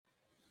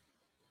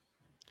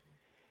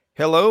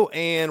Hello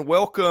and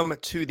welcome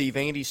to the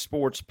Vandy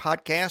Sports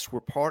Podcast. We're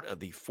part of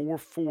the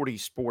 440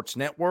 Sports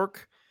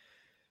Network.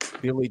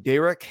 Billy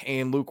Derrick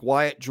and Luke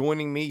Wyatt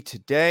joining me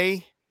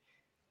today.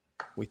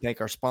 We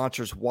thank our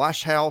sponsors,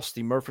 Wash House,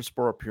 the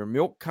Murfreesboro Pure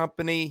Milk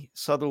Company,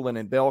 Sutherland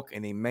and Belk,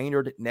 and the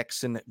Maynard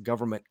Nexon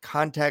Government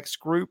Contacts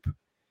Group.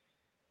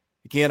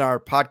 Again, our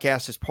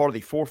podcast is part of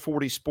the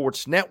 440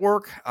 Sports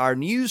Network. Our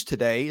news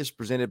today is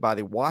presented by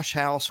the Wash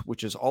House,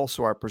 which is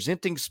also our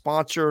presenting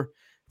sponsor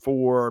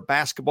for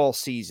basketball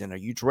season. Are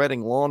you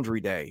dreading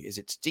laundry day? Is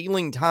it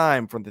stealing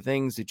time from the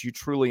things that you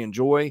truly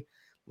enjoy?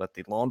 Let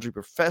the laundry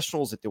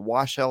professionals at the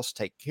Wash House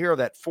take care of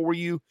that for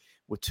you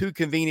with 2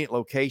 convenient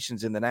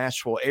locations in the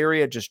Nashville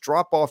area. Just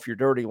drop off your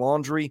dirty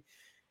laundry,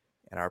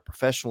 and our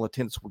professional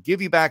attendants will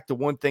give you back the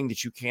one thing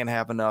that you can't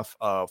have enough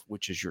of,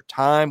 which is your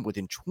time.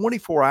 Within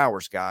 24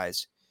 hours,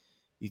 guys,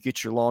 you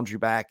get your laundry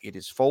back. It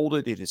is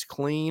folded. It is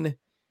clean.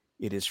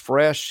 It is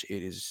fresh.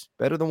 It is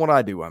better than what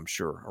I do, I'm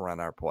sure,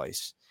 around our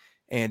place.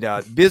 And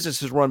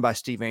business is run by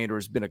Steve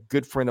Andrews, been a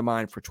good friend of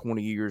mine for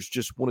 20 years,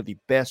 just one of the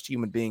best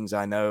human beings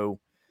I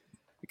know.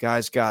 The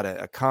guy's got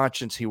a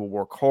conscience. He will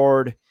work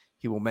hard.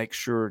 He will make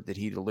sure that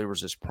he delivers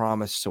his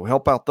promise. So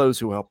help out those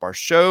who help our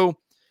show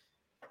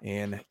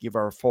and give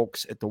our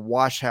folks at the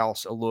Wash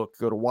House a look.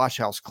 Go to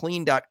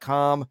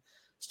washhouseclean.com.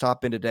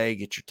 Stop in today.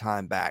 Get your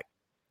time back.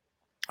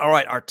 All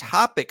right, our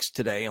topics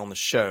today on the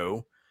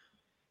show,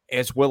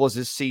 as well as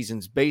this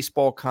season's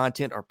baseball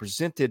content, are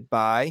presented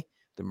by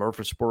the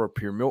Murfreesboro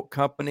Pure Milk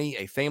Company,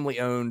 a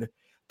family-owned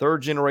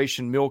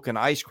third-generation milk and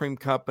ice cream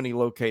company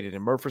located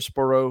in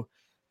Murfreesboro.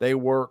 They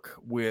work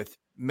with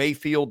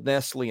Mayfield,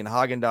 Nestle, and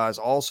Haagen-Dazs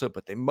also,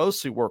 but they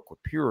mostly work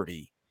with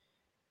Purity.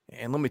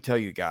 And let me tell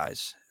you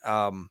guys,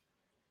 I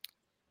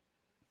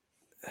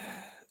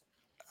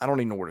don't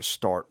even know where to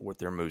start with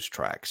their moose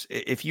tracks.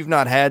 If you've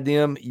not had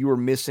them, you are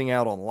missing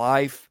out on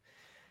life.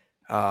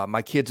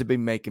 My kids have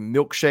been making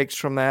milkshakes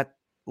from that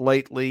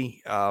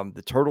lately.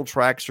 The turtle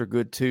tracks are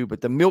good too,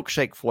 but the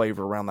milkshake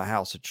flavor around the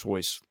house of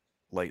choice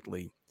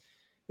lately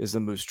is the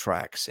moose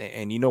tracks.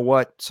 And you know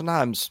what?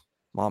 Sometimes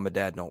mom and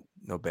dad don't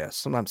know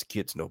best. Sometimes the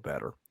kids know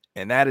better.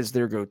 And that is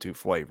their go-to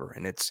flavor.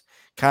 And it's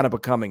kind of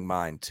becoming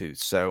mine too.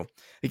 So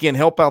again,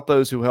 help out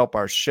those who help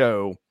our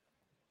show.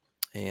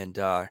 And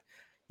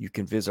you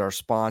can visit our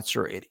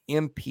sponsor at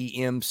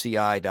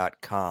mpmci.com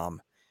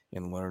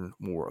and learn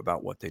more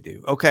about what they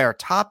do. Okay, our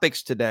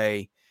topics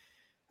today,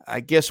 I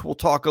guess we'll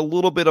talk a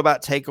little bit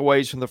about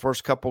takeaways from the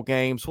first couple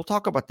games. We'll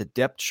talk about the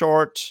depth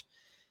chart.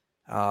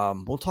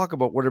 We'll talk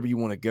about whatever you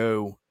want to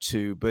go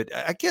to. But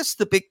I guess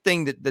the big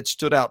thing that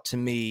stood out to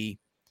me,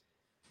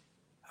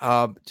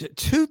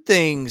 2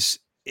 things,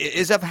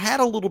 is I've had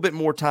a little bit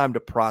more time to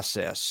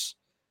process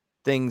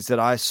things that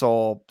I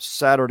saw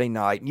Saturday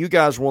night. And you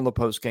guys were on the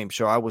post-game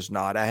show. I was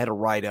not. I had to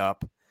write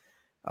up.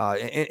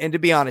 And to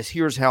be honest,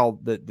 here's how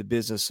the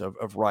business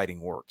of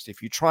writing works.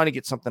 If you're trying to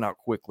get something out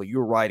quickly,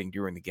 you're writing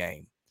during the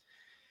game.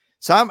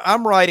 So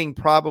I'm writing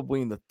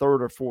probably in the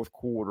third or fourth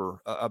quarter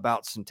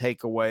about some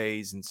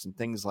takeaways and some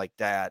things like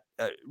that,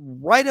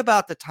 right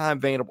about the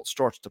time Vanderbilt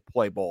starts to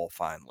play ball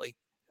finally.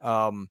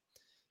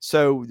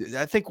 So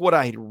I think what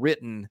I had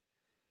written,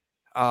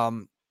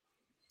 I'm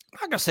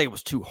not going to say it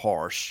was too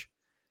harsh,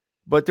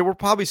 but there were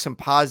probably some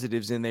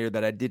positives in there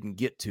that I didn't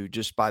get to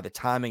just by the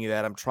timing of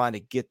that. I'm trying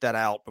to get that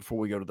out before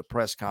we go to the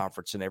press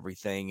conference and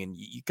everything. And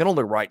you can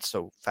only write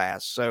so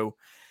fast. So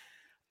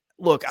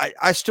look,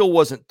 I still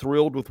wasn't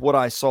thrilled with what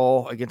I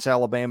saw against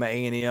Alabama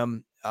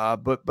A&M.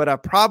 But I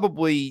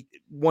probably,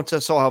 once I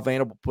saw how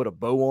Vanderbilt put a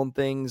bow on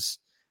things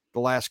the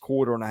last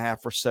quarter and a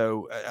half or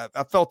so,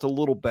 I felt a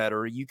little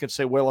better. You can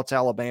say, well, it's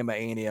Alabama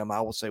A&M.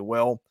 I will say,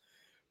 well,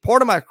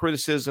 part of my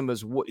criticism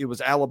is it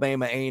was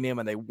Alabama A&M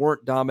and they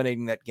weren't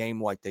dominating that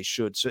game like they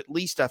should. So at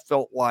least I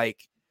felt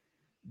like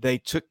they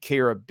took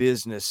care of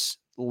business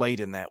late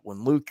in that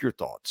one. Luke, your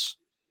thoughts?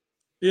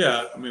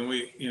 Yeah, I mean,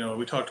 we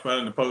talked about it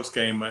in the post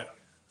game.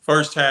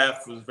 First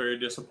half was very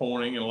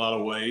disappointing in a lot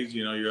of ways.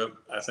 You're up,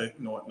 I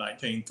think,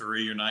 19-3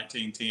 or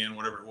 19-10,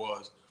 whatever it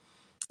was.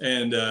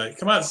 And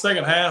come out the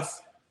second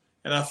half,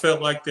 and I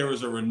felt like there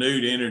was a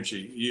renewed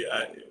energy.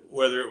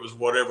 Whether it was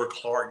whatever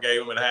Clark gave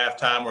them at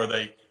halftime, or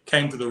they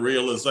came to the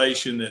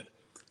realization that,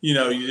 you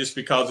just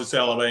because it's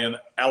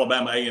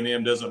Alabama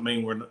A&M doesn't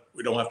mean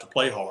we don't have to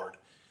play hard.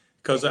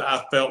 Because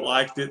I felt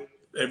like that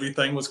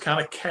everything was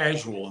kind of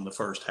casual in the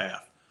first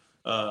half.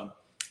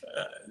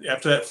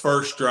 After that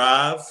first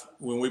drive,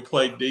 when we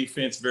played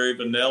defense very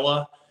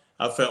vanilla,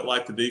 I felt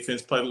like the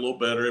defense played a little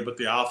better, but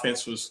the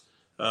offense was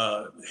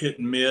hit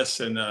and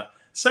miss. And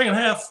second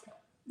half,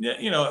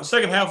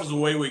 second half was the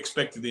way we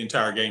expected the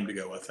entire game to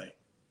go, I think.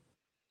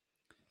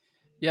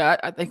 Yeah,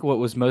 I think what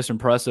was most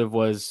impressive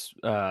was,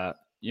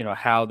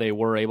 how they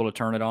were able to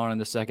turn it on in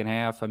the second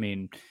half. I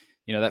mean,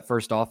 that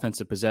first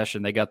offensive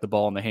possession, they got the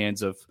ball in the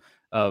hands of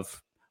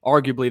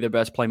arguably their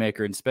best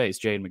playmaker in space,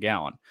 Jaden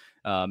McGowan.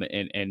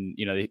 And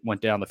they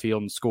went down the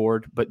field and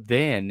scored. But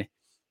then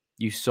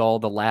you saw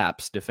the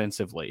lapse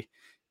defensively,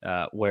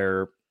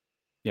 where,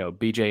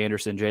 B.J.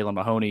 Anderson, Jalen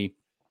Mahoney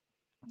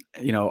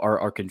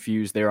are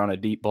confused there on a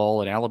deep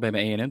ball, and Alabama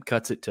A&M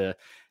cuts it to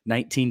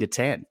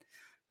 19-10.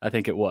 I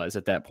think it was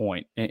at that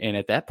point. And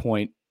at that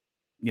point,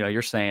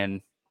 you're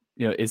saying,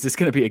 is this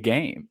going to be a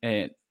game?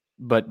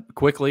 But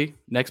quickly,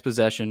 next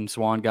possession,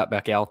 Swan got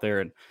back out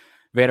there and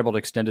Vanderbilt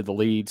extended the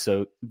lead.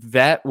 So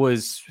that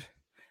was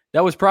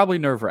probably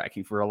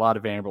nerve-wracking for a lot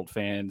of Vanderbilt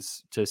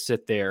fans to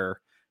sit there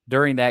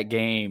during that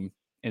game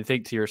and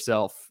think to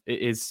yourself,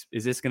 is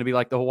this going to be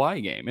like the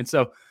Hawaii game? And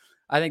so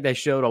I think they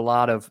showed a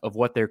lot of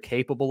what they're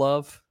capable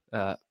of.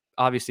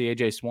 Obviously,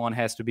 A.J. Swan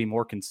has to be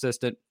more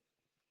consistent.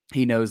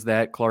 He knows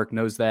that. Clark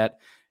knows that.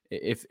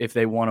 If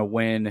they want to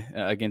win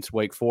against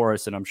Wake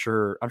Forest, and I'm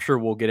sure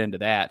we'll get into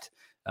that.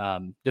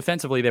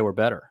 Defensively, they were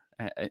better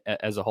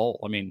as a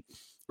whole. I mean,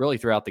 really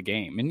throughout the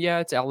game. And yeah,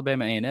 it's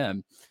Alabama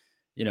A&M,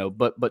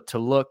 but to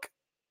look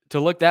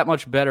that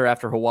much better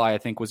after Hawaii, I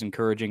think was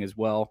encouraging as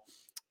well.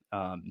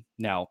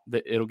 Now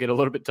it'll get a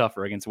little bit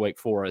tougher against Wake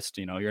Forest.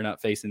 You're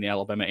not facing the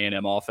Alabama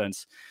A&M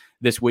offense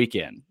this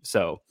weekend.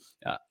 So,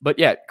 but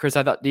yeah, Chris,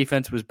 I thought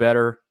defense was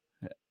better,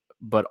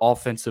 but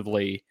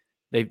offensively,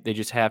 they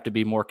just have to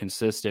be more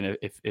consistent,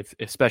 if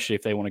especially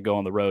if they want to go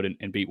on the road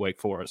and beat Wake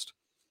Forest.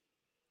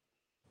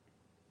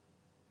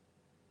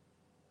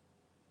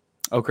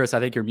 Oh, Chris, I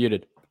think you're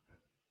muted.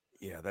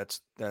 Yeah,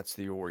 that's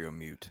the Oreo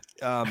mute.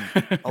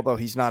 Although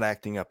he's not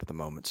acting up at the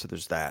moment, so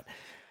there's that.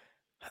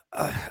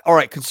 All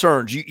right,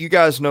 concerns. You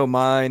guys know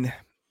mine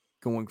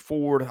going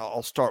forward.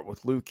 I'll start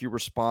with Luke. Your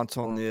response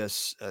on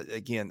this.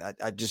 Again,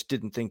 I just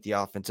didn't think the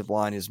offensive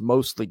line is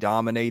mostly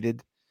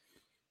dominated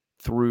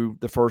through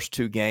the first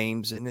two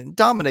games, and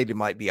dominated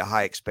might be a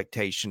high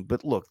expectation,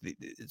 but look,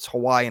 it's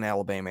Hawaii and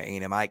Alabama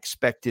A&M. I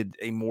expected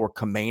a more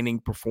commanding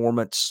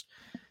performance.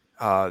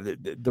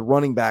 The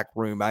running back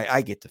room,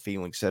 I get the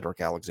feeling Sedrick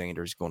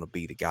Alexander is going to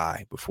be the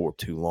guy before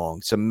too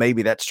long, so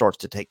maybe that starts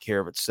to take care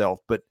of itself.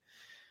 But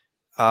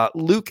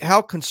Luke,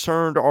 how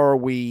concerned are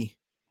we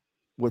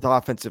with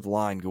offensive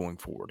line going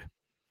forward?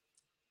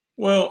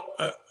 Well,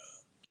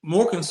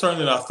 more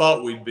concerned than I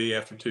thought we'd be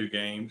after two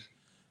games.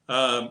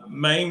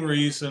 Main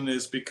reason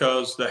is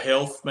because the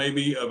health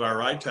maybe of our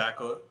right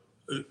tackle.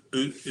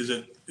 Is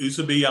it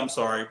Uzabi? I'm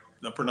sorry,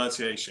 the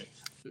pronunciation.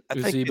 I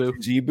think it's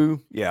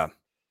Uzibu. Yeah.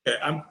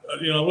 I'm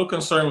a little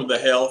concerned with the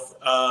health.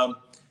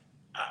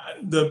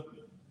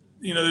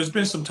 There's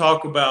been some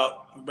talk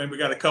about maybe we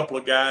got a couple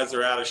of guys that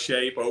are out of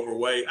shape,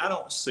 overweight. I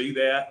don't see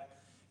that.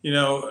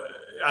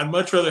 I'd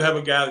much rather have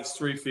a guy that's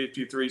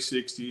 350,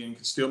 360 and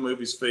can still move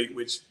his feet,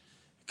 which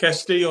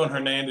Castillo and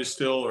Hernandez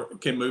still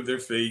can move their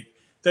feet.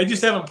 They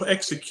just haven't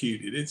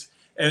executed.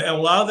 And a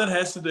lot of that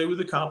has to do with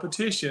the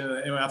competition.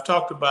 And I've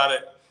talked about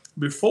it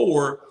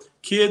before.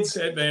 Kids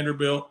at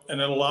Vanderbilt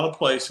and at a lot of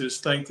places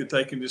think that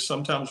they can just,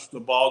 sometimes the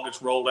ball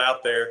gets rolled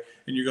out there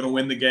and you're going to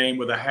win the game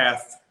with a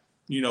half,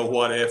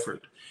 what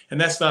effort. And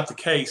that's not the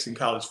case in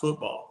college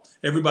football.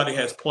 Everybody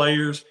has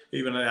players.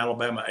 Even in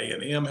Alabama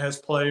A&M has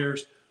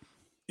players.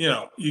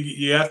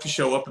 You have to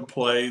show up and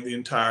play the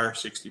entire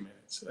 60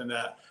 minutes. And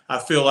I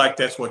feel like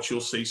that's what you'll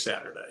see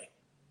Saturday.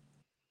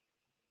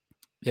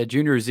 Yeah,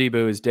 Junior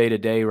Zebu is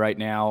day-to-day right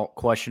now,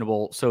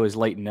 questionable. So is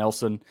Leighton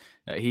Nelson.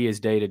 He is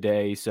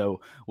day-to-day. So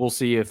we'll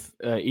see if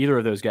either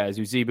of those guys,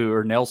 Zebu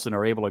or Nelson,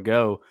 are able to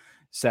go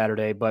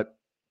Saturday. But,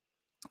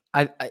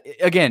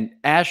 again,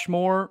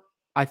 Ashmore,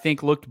 I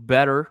think, looked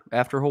better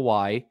after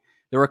Hawaii.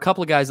 There were a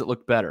couple of guys that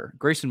looked better.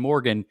 Grayson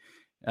Morgan,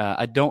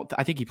 I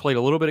think he played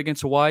a little bit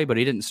against Hawaii, but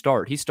he didn't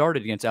start. He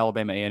started against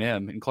Alabama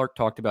A&M, and Clark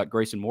talked about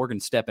Grayson Morgan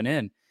stepping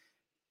in,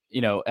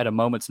 at a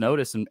moment's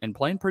notice and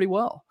playing pretty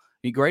well.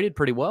 He graded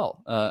pretty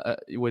well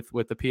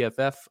with the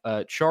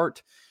PFF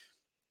chart.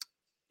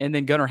 And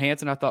then Gunnar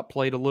Hansen, I thought,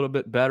 played a little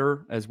bit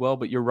better as well.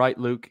 But you're right,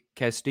 Luke.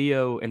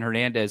 Castillo and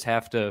Hernandez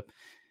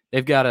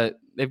they've got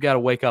to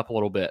wake up a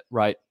little bit,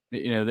 right?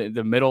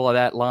 The middle of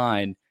that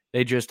line,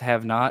 they just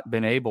have not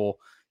been able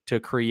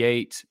to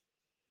create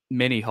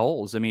many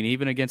holes. I mean,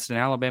 even against an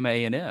Alabama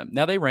A&M.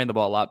 Now, they ran the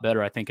ball a lot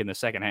better, I think, in the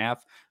second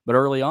half. But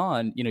early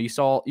on, you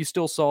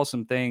still saw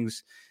some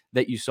things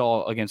that you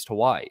saw against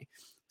Hawaii.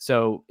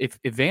 So if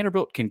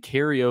Vanderbilt can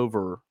carry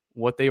over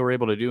what they were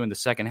able to do in the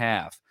second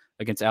half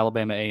against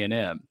Alabama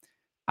A&M,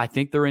 I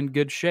think they're in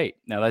good shape.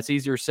 Now, that's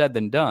easier said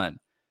than done,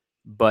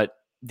 but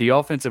the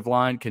offensive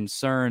line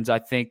concerns, I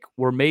think,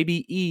 were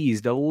maybe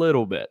eased a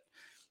little bit,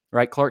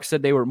 right? Clark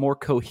said they were more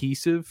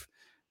cohesive,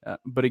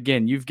 but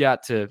again, you've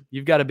got to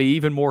be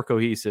even more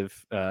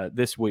cohesive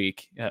this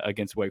week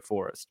against Wake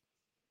Forest.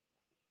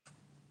 I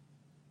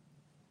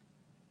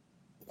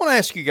want to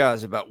ask you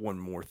guys about one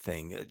more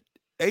thing.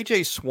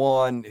 A.J.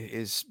 Swan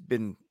has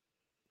been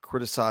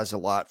criticized a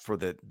lot for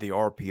the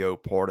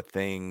RPO part of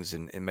things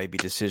and maybe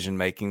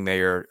decision-making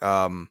there.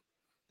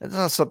 That's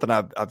not something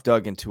I've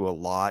dug into a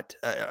lot.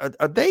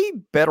 Are they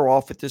better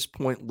off at this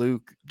point,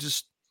 Luke,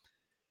 just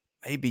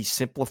maybe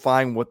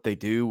simplifying what they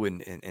do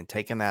and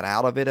taking that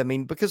out of it? I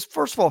mean, because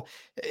first of all,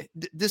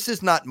 this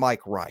is not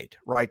Mike Wright,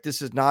 right? This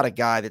is not a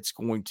guy that's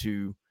going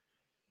to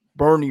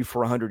burn you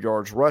for 100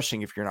 yards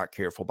rushing if you're not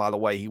careful. By the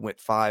way, he went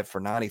 5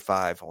 for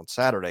 95 on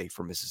Saturday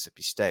for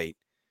Mississippi State.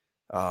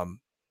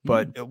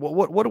 But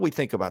what do we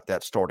think about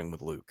that, starting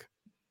with Luke?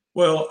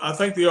 Well, I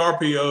think the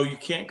RPO, you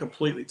can't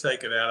completely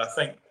take it out. I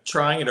think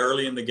trying it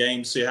early in the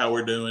game, see how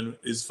we're doing,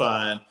 is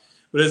fine.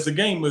 But as the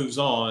game moves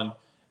on,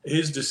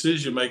 his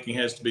decision making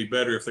has to be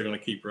better if they're going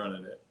to keep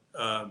running it.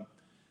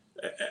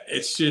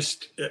 It's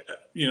just,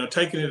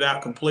 taking it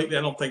out completely,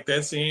 I don't think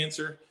that's the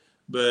answer.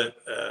 But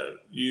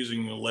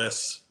using it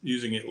less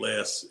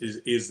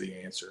is the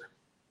answer.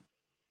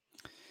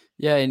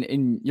 Yeah,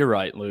 and you're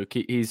right, Luke.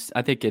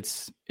 I think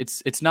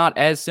it's not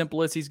as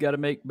simple as he's got to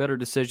make better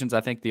decisions.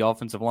 I think the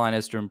offensive line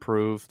has to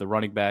improve, the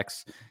running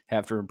backs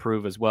have to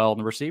improve as well,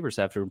 and the receivers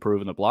have to improve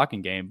in the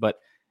blocking game. But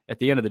at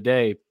the end of the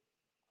day,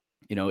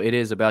 it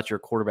is about your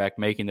quarterback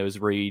making those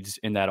reads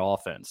in that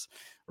offense,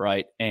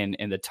 right? And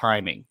the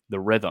timing, the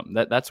rhythm.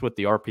 That's what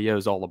the RPO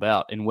is all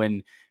about. And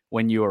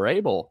when you are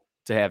able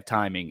to have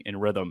timing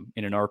and rhythm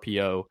in an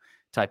RPO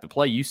type of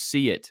play, you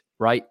see it,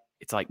 right?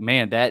 It's like,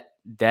 man,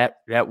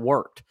 that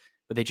worked.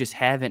 But they just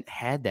haven't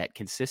had that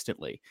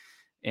consistently.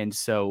 And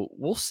so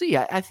we'll see.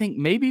 I think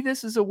maybe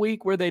this is a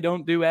week where they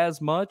don't do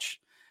as much,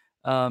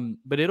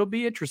 but it'll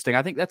be interesting.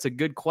 I think that's a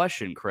good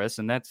question, Chris,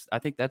 and I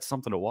think that's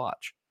something to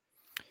watch.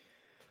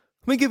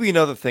 Let me give you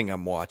another thing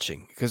I'm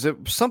watching, because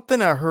it was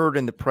something I heard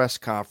in the press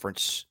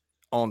conference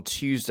on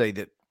Tuesday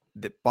that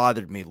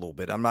bothered me a little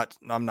bit. I'm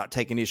not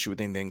taking issue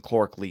with anything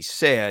Clark Lee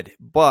said,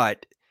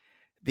 but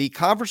the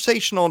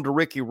conversation on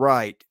Derrick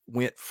Wright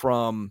went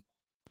from,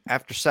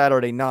 after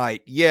Saturday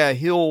night, yeah,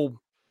 he'll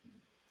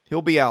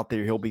be out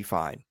there, he'll be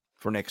fine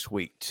for next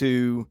week,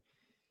 to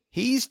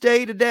he's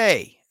day to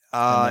day.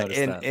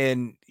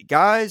 And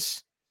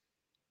guys,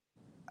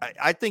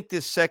 I think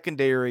this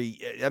secondary,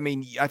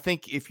 I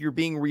think if you're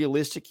being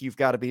realistic, you've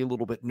got to be a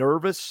little bit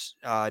nervous.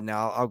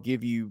 Now I'll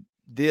give you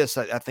this.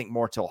 I think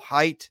Martell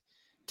Height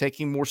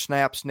taking more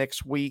snaps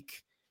next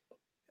week.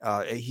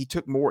 He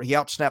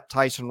outsnapped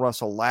Tyson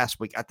Russell last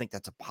week. I think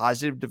that's a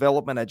positive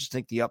development. I just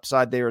think the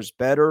upside there is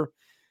better.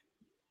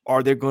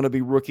 Are there going to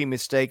be rookie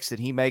mistakes that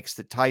he makes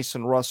that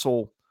Tyson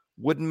Russell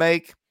wouldn't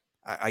make?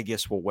 I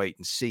guess we'll wait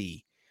and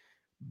see.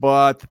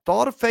 But the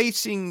thought of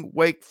facing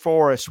Wake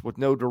Forest with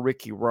no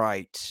Derrick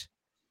Wright,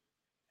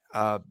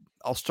 I'll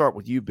start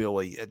with you,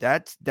 Billy.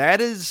 That's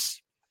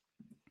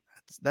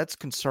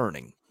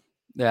concerning.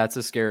 Yeah, it's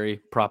a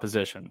scary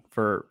proposition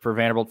for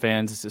Vanderbilt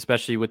fans,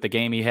 especially with the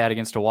game he had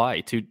against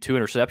Hawaii, two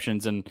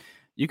interceptions, and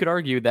you could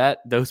argue that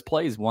those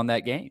plays won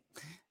that game.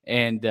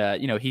 And,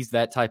 he's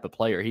that type of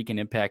player. He can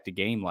impact a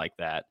game like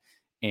that.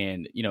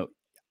 And,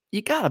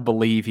 you got to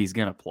believe he's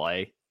going to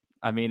play.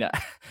 I mean,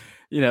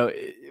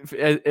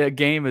 a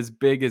game as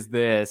big as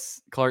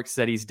this, Clark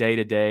said he's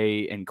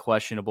day-to-day and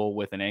questionable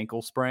with an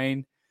ankle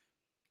sprain.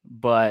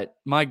 But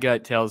my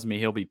gut tells me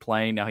he'll be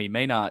playing. Now, he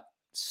may not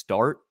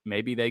start.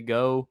 Maybe they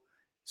go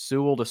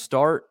Sewell to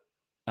start.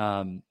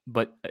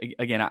 But,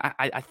 again,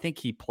 I think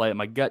he plays.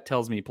 My gut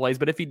tells me he plays.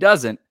 But if he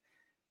doesn't,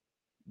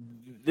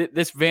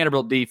 this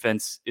Vanderbilt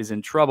defense is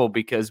in trouble,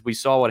 because we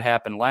saw what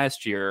happened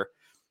last year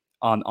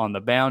on the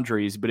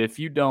boundaries. But if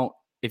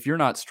you're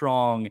not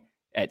strong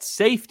at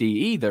safety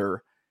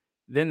either,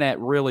 then that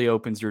really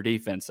opens your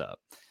defense up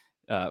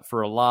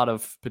for a lot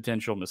of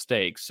potential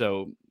mistakes.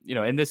 So,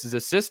 and this is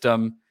a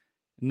system,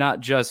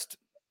 not just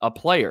a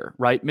player,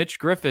 right? Mitch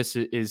Griffiths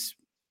is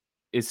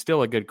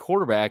still a good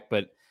quarterback,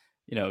 but,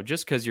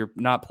 just because you're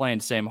not playing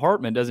Sam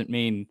Hartman doesn't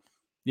mean,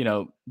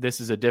 this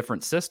is a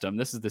different system.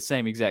 This is the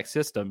same exact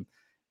system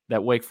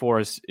that Wake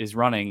Forest is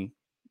running,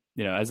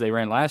 as they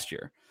ran last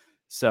year.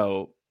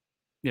 So,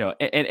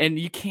 and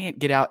you can't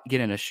get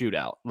in a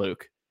shootout,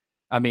 Luke.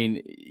 I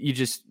mean,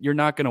 you're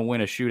not going to win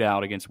a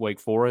shootout against Wake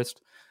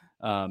Forest.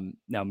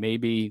 Now,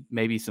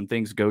 maybe some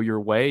things go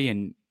your way,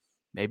 and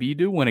maybe you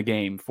do win a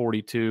game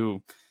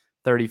 42-35,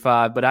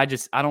 but I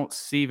don't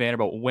see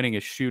Vanderbilt winning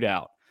a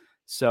shootout.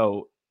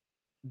 So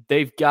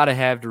they've got to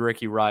have Derrick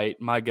Wright.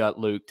 My gut,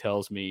 Luke,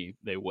 tells me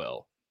they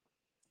will.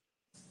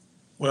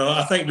 Well,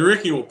 I think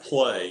Derrick will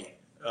play.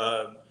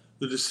 The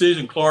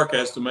decision Clark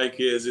has to make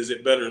is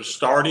it better to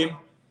start him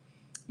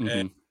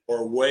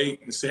or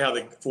wait and see how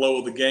the flow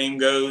of the game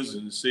goes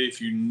and see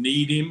if you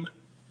need him?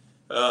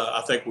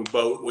 I think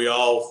we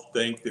all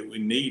think that we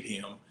need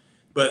him.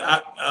 But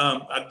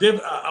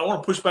I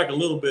want to push back a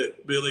little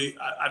bit, Billy.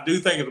 I do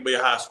think it'll be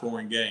a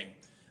high-scoring game.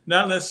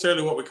 Not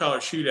necessarily what we call a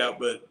shootout,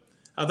 but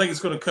I think it's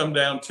going to come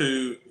down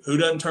to who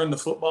doesn't turn the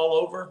football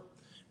over.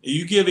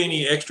 You give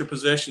any extra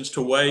possessions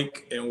to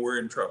Wake, and we're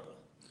in trouble.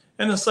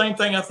 And the same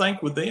thing, I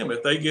think, with them.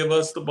 If they give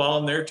us the ball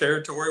in their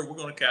territory, we're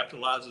going to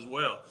capitalize as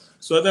well.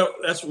 So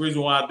that's the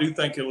reason why I do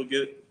think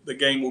the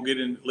game will get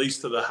in at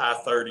least to the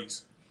high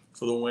 30s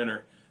for the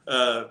winner.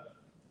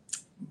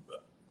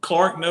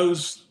 Clark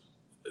knows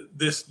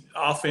this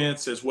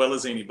offense as well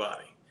as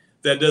anybody.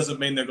 That doesn't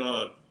mean they're going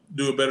to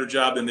do a better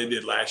job than they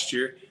did last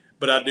year.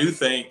 But I do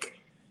think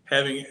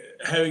having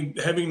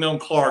known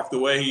Clark the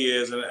way he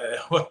is and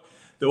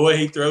the way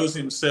he throws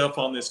himself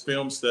on this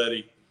film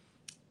study,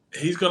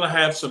 he's going to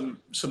have some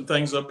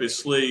things up his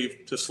sleeve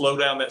to slow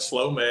down that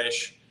slow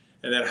mesh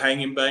and that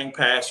hang and bang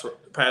pass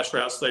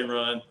routes they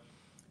run.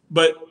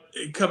 But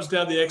it comes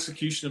down to the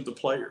execution of the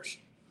players.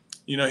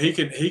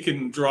 he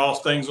can draw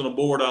things on the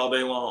board all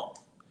day long.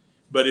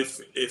 But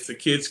if the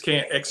kids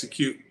can't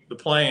execute the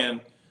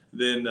plan,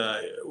 then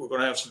we're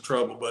going to have some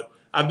trouble. But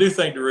I do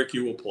think Derrick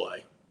will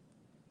play.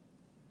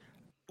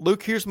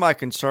 Luke, here's my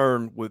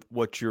concern with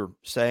what you're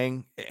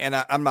saying, and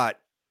I'm not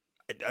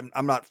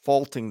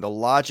faulting the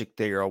logic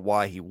there of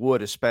why he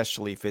would,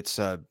 especially if it's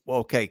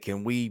okay.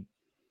 Can we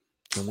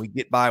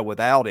get by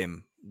without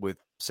him with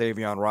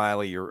Savion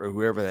Riley or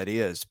whoever that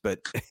is?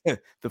 But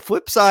the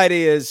flip side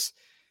is,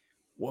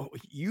 well,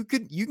 you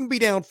can be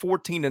down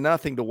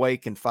 14-0 to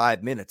Wake in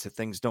 5 minutes if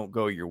things don't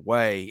go your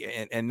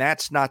way, and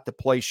that's not the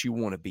place you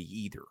want to be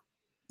either.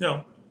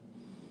 No,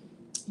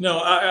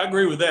 I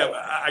agree with that.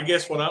 I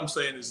guess what I'm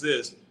saying is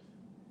this: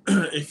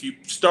 if you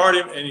start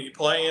him and you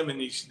play him and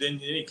then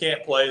he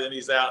can't play, then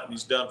he's out and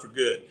he's done for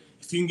good.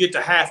 If you can get to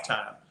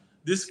halftime,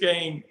 this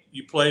game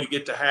you play to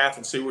get to half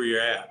and see where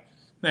you're at.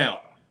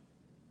 Now,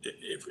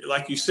 if,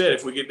 like you said,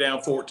 if we get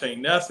down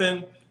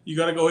 14-0, you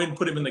got to go ahead and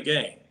put him in the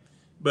game.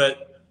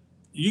 But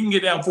you can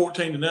get down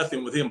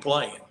 14-0 with him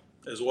playing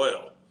as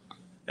well.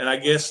 And I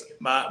guess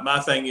my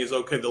thing is,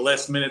 okay, the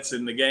less minutes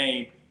in the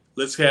game,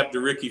 let's have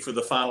Derrick for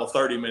the final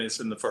 30 minutes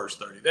in the first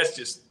 30. That's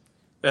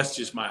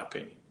just my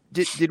opinion.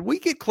 Did we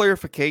get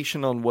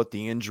clarification on what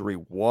the injury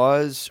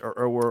was, or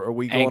are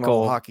we going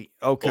on hockey?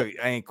 Okay,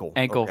 ankle.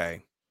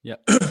 Okay. Yeah.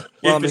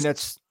 Well, I mean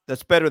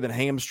that's better than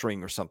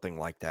hamstring or something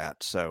like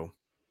that. So,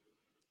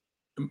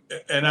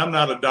 and I'm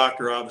not a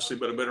doctor, obviously,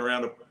 but I've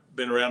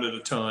been around it a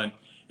ton.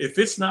 If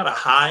it's not a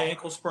high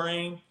ankle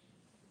sprain,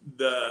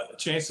 the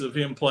chances of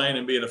him playing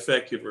and being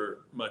effective are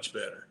much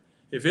better.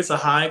 If it's a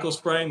high ankle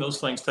sprain, those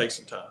things take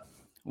some time.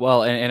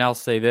 Well, and I'll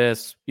say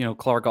this,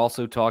 Clark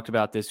also talked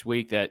about this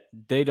week that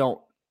they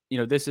don't,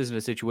 this isn't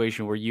a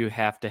situation where you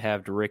have to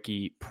have Derrick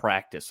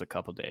practice a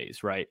couple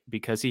days, right?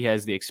 Because he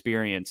has the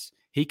experience.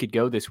 He could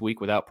go this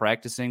week without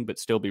practicing, but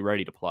still be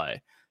ready to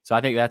play. So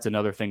I think that's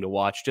another thing to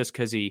watch, just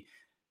because he,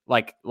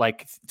 like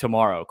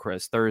tomorrow,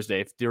 Chris, Thursday,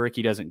 if Derrick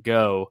doesn't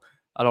go,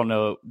 I don't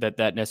know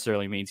that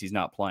necessarily means he's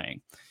not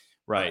playing.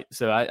 Right.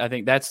 So I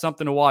think that's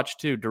something to watch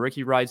too. Derrick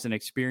Wright's an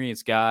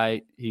experienced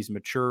guy. He's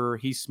mature.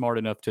 He's smart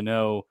enough to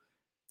know,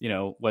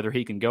 whether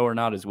he can go or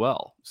not as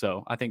well.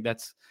 So I think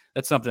that's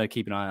something to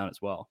keep an eye on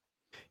as well.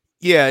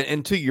 Yeah.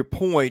 And to your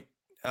point,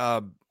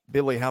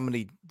 Billy, how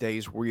many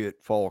days were you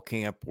at fall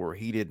camp where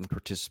he didn't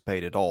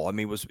participate at all? I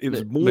mean, it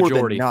was more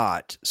majority than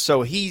not.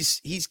 So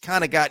he's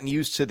kind of gotten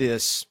used to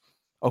this.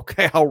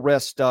 Okay, I'll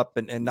rest up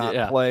and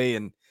not play.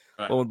 And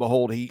lo and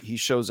behold, he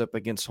shows up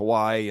against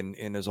Hawaii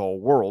and is all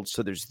world.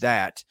 So there's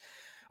that.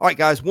 All right,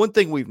 guys, one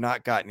thing we've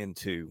not gotten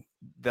into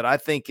that I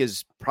think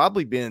has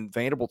probably been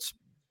Vanderbilt's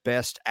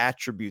best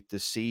attribute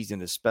this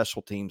season is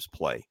special teams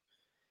play.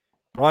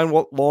 Brian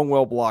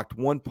Longwell blocked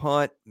one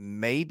punt,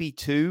 maybe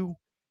two.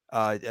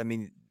 I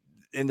mean,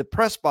 in the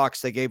press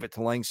box, they gave it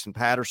to Langston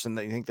Patterson.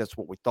 I think that's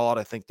what we thought.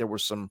 I think there were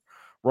some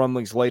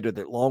rumblings later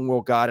that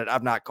Longwell got it.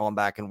 I've not gone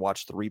back and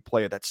watched the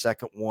replay of that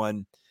second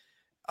one.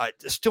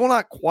 Still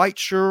not quite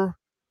sure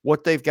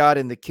what they've got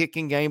in the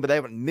kicking game, but they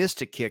haven't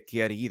missed a kick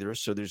yet either.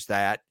 So there's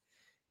that.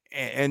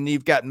 And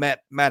you've got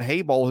Matt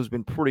Hayball, who's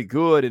been pretty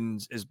good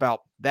and is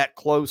about that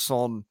close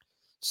on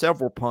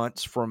several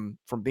punts from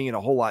being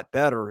a whole lot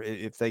better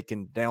if they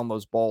can down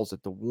those balls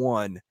at the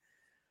one.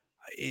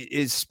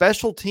 Is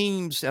special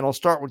teams, and I'll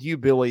start with you,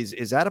 Billy,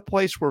 is that a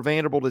place where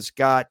Vanderbilt has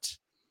got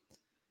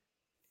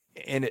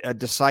a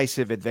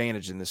decisive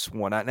advantage in this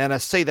one? And I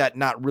say that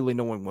not really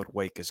knowing what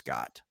Wake has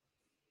got.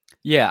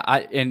 Yeah,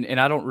 I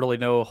don't really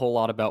know a whole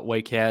lot about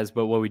Wake has,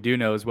 but what we do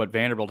know is what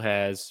Vanderbilt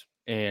has,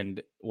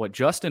 and what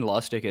Justin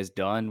Lustig has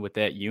done with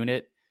that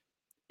unit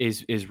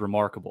is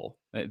remarkable.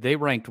 They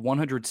ranked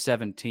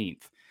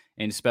 117th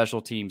in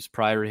special teams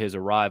prior to his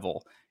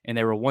arrival, and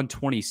they were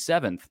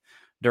 127th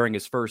during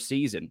his first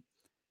season.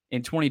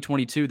 In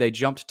 2022, they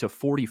jumped to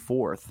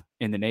 44th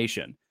in the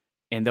nation,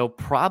 and they'll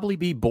probably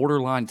be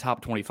borderline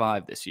top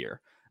 25 this year.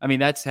 I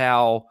mean, that's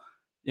how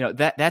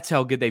that's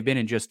how good they've been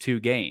in just 2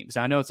 games.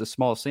 I know it's a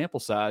small sample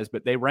size,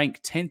 but they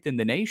rank 10th in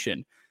the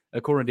nation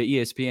according to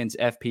ESPN's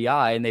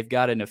FPI, and they've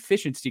got an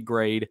efficiency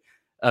grade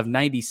of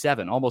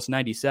 97, almost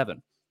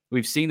 97.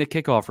 We've seen the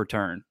kickoff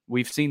return.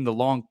 We've seen the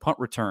long punt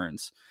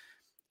returns,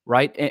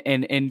 right?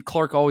 And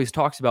Clark always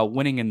talks about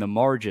winning in the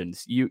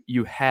margins.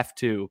 You have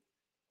to,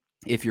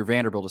 if you're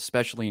Vanderbilt,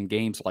 especially in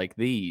games like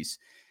these,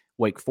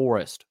 Wake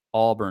Forest,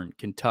 Auburn,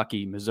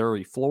 Kentucky,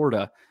 Missouri,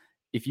 Florida,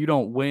 if you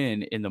don't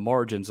win in the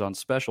margins on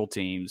special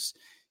teams,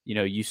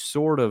 you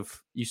sort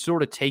of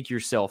take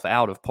yourself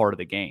out of part of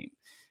the game,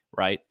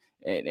 right?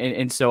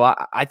 And so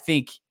I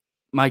think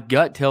my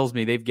gut tells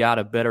me they've got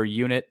a better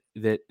unit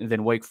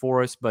than Wake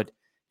Forest, but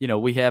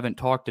we haven't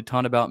talked a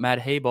ton about Matt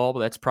Hayball, but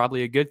that's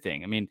probably a good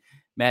thing. I mean,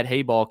 Matt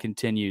Hayball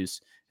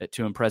continues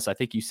to impress. I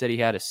think you said he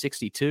had a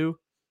 62,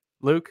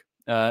 Luke,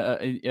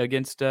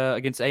 against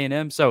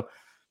A&M. So,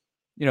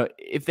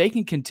 if they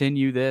can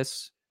continue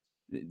this,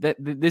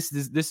 this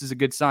is a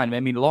good sign. I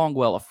mean,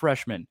 Longwell, a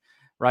freshman,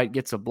 right,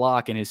 gets a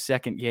block in his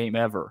second game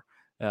ever.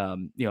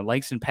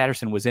 Langston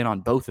Patterson was in on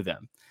both of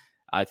them,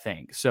 I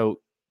think. So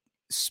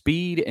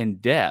speed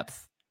and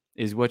depth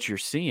is what you're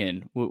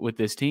seeing with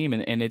this team,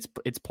 and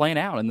it's playing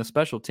out in the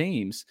special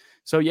teams.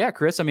 So yeah,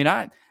 Chris, I mean,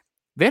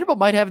 Vanderbilt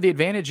might have the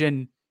advantage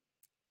in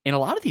a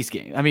lot of these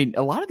games. I mean,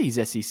 a lot of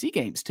these SEC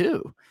games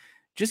too,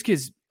 just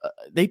because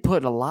they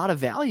put a lot of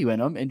value in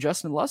them. And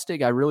Justin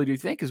Lustig, I really do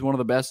think, is one of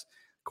the best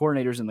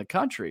coordinators in the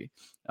country.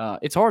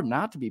 It's hard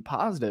not to be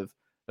positive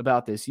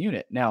about this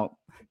unit. Now,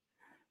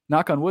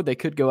 knock on wood, they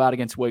could go out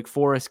against Wake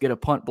Forest, get a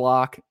punt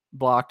blocked,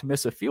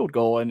 miss a field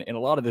goal, and a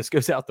lot of this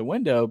goes out the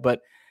window. But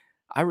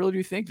I really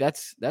do think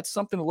that's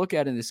something to look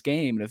at in this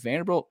game. And if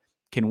Vanderbilt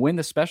can win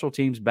the special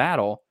teams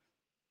battle,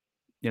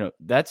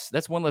 that's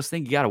one less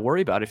thing you got to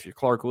worry about if you're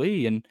Clark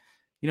Lee. And,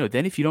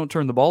 then if you don't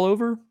turn the ball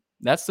over,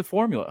 that's the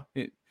formula.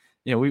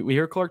 We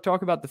hear Clark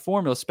talk about the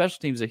formula. Special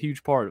teams is a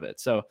huge part of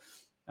it. So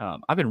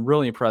I've been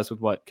really impressed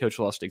with what Coach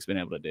Lustig's been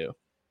able to do.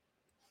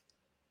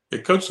 Yeah,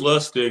 Coach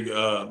Lustig,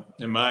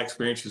 in my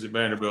experiences at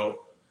Vanderbilt,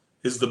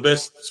 is the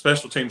best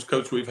special teams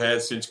coach we've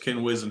had since Ken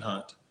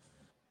Wisenhunt.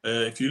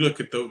 If you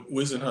look at the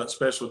Wisenhunt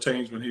special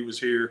teams when he was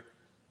here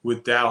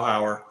with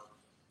Dowhauer,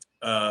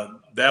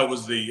 that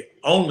was the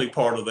only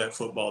part of that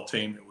football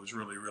team that was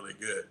really, really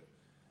good.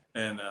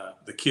 And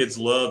the kids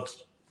loved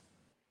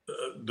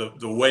the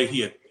way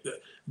he had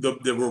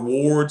the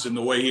rewards and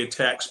the way he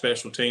attacked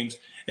special teams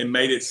and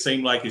made it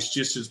seem like it's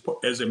just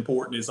as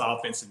important as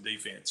offense and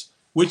defense,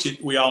 which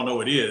we all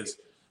know it is.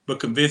 But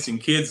convincing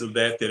kids of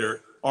that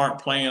aren't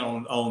playing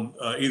on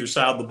either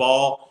side of the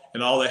ball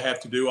and all they have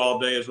to do all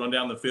day is run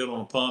down the field on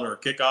a punt or a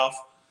kickoff,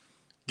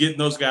 getting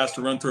those guys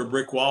to run through a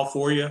brick wall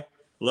for you.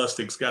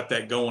 Lustig's got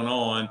that going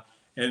on,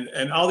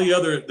 and all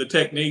the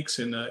techniques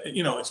and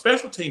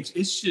special teams.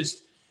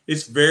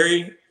 It's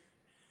very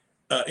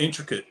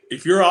intricate.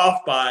 If you're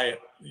off by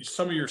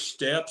some of your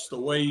steps, the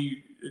way you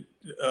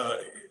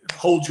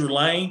hold your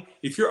lane,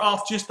 if you're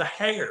off just a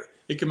hair,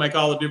 it can make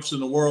all the difference in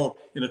the world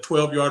in a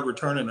 12-yard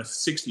return and a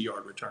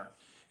 60-yard return.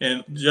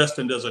 And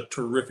Justin does a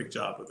terrific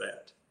job with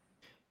that.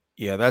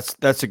 Yeah,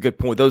 that's a good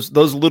point. Those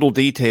little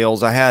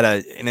details. I had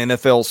an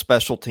NFL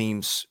special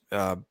teams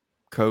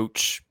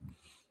coach.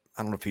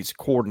 I don't know if he's a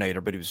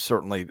coordinator, but he was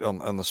certainly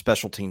on the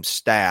special teams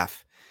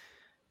staff.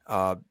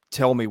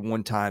 Tell me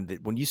one time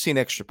that when you see an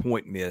extra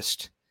point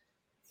missed,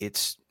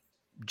 it's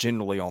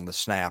generally on the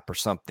snap or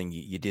something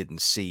you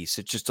didn't see.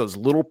 So it's just those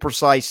little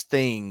precise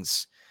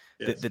things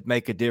that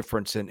make a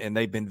difference, and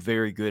they've been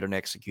very good in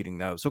executing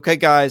those. Okay,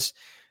 guys,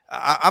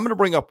 I'm going to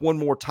bring up one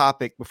more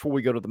topic before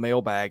we go to the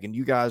mailbag, and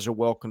you guys are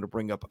welcome to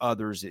bring up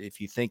others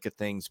if you think of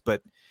things.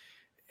 But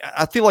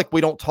I feel like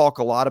we don't talk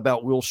a lot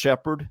about Will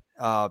Sheppard,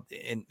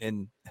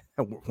 and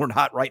we're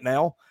not right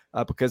now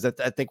because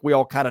I think we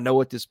all kind of know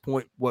at this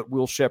point what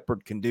Will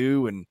Sheppard can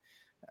do. And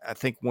I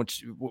think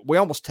once we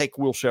almost take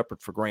Will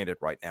Sheppard for granted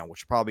right now,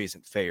 which probably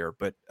isn't fair,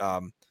 but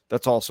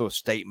that's also a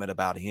statement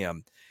about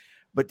him.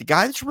 But the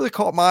guy that's really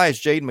caught my eye is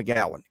Jaden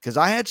McGowan, because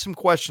I had some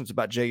questions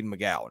about Jaden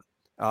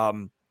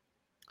McGowan.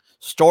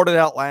 Started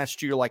out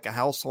last year like a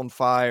house on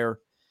fire.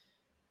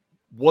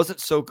 Wasn't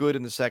so good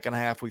in the second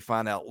half. We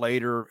find out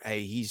later,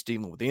 hey, he's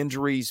dealing with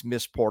injuries,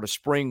 missed part of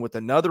spring with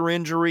another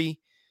injury.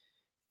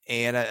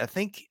 And I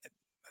think,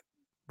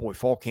 boy,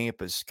 fall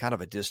camp is kind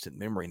of a distant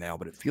memory now,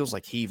 but it feels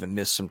like he even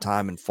missed some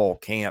time in fall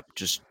camp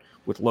just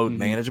with load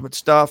management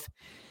stuff.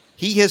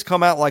 He has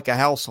come out like a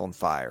house on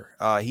fire.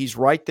 He's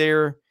right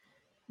there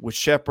with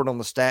Sheppard on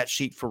the stat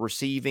sheet for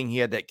receiving. He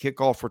had that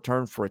kickoff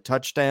return for a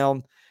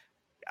touchdown.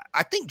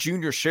 I think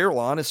Junior Sherrill,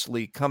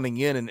 honestly, coming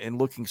in and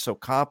looking so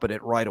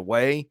competent right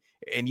away,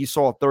 and you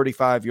saw a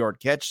 35-yard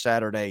catch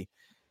Saturday,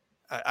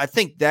 I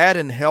think that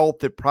and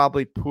health had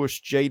probably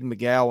pushed Jaden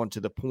McGowan to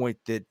the point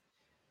that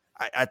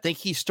I think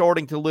he's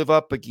starting to live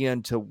up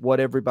again to what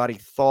everybody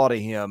thought of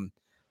him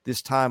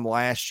this time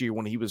last year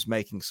when he was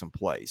making some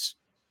plays.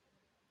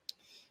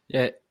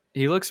 Yeah,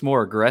 he looks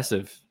more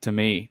aggressive to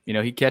me.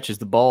 He catches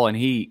the ball and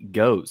he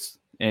goes,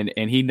 and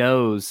he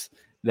knows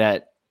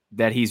that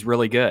he's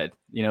really good.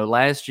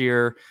 Last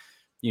year,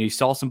 you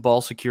saw some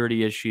ball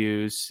security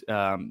issues,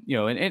 and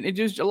it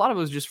just, a lot of it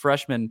was just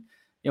freshman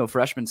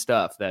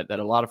stuff that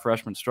a lot of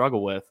freshmen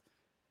struggle with.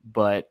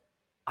 But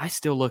I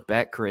still look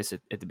back, Chris,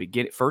 at the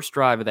beginning, first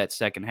drive of that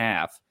second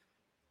half.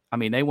 I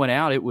mean, they went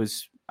out. It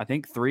was, I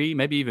think, 3,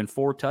 maybe even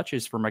 4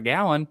 touches for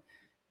McGowan,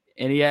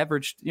 and he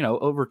averaged,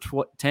 over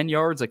 10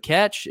 yards a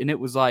catch, and it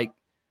was like,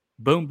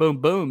 boom,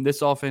 boom, boom.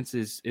 This offense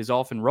is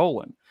off and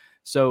rolling.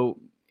 So,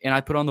 and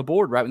I put on the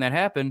board right when that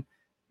happened.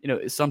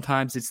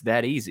 Sometimes it's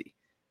that easy,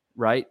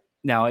 right?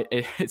 Now,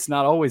 it's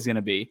not always going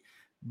to be,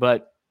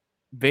 but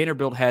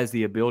Vanderbilt has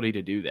the ability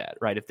to do that,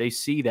 right? If they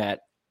see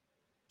that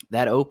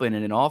open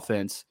in an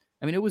offense,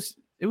 I mean, it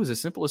was as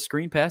simple as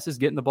screen passes,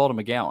 getting the ball to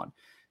McGowan.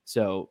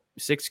 So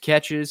 6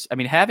 catches. I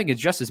mean, having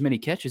just as many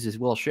catches as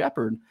Will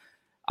Sheppard,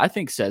 I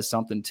think says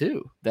something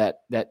too, that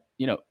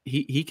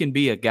he can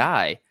be a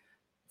guy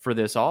for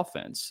this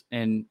offense.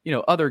 And,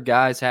 other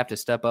guys have to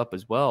step up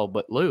as well.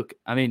 But Luke,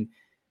 I mean,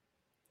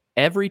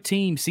 every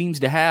team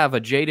seems to have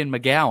a Jaden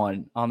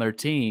McGowan on their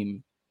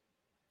team.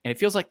 And it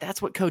feels like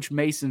that's what Coach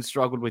Mason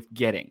struggled with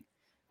getting,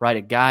 right?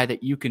 A guy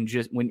that you can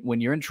just,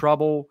 when you're in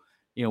trouble,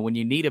 when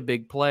you need a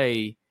big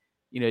play,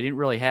 didn't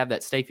really have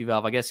that safety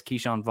valve. I guess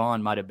Keyshawn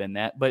Vaughn might have been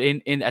that, but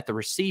in at the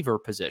receiver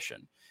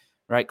position,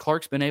 right?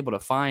 Clark's been able to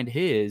find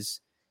his,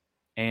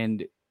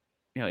 and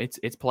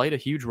it's played a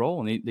huge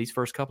role in these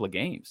first couple of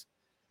games.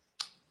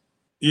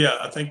 Yeah,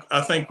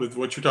 I think with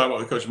what you're talking about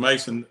with Coach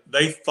Mason,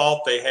 they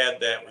thought they had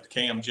that with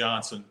Cam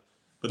Johnson,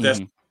 but that's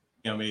what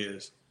Cam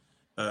is.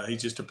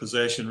 He's just a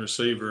possession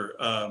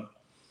receiver.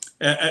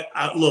 And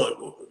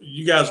look,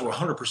 you guys were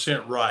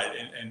 100% right.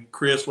 And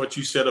Chris, what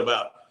you said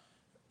about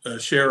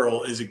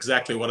Cheryl is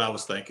exactly what I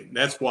was thinking.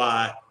 That's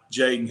why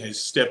Jaden has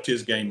stepped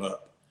his game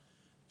up.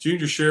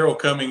 Junior Cheryl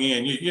coming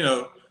in,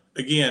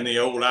 again, the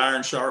old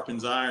iron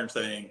sharpens iron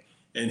thing,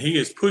 and he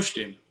has pushed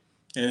him.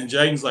 And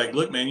Jaden's like,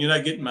 look, man, you're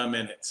not getting my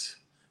minutes.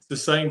 It's the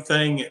same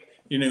thing.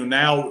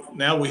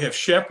 Now we have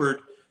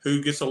Shepard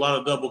who gets a lot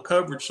of double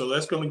coverage, so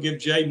that's going to give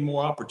Jaden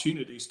more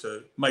opportunities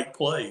to make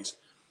plays.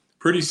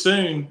 Pretty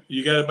soon,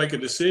 you got to make a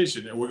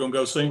decision, and we're going to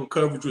go single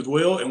coverage with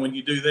Will. And when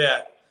you do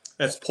that,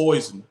 that's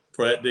poison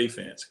for that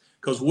defense.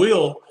 Because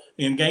Will,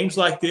 in games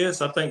like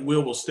this, I think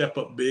Will step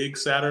up big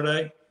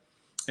Saturday.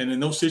 And in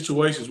those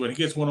situations, when he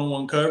gets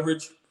one-on-one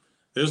coverage,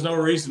 there's no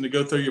reason to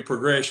go through your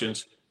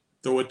progressions.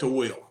 Throw it to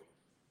Will.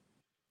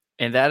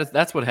 And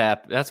that's what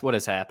happened. That's what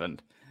has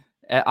happened.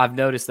 I've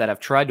noticed that I've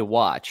tried to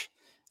watch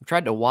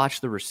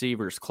the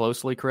receivers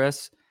closely,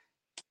 Chris.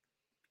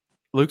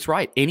 Luke's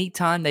right.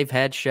 Anytime they've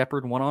had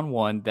Shepard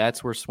one-on-one,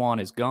 that's where Swan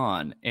is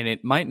gone. And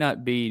it might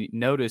not be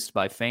noticed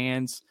by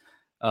fans,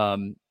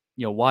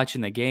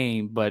 watching the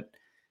game. But,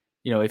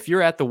 if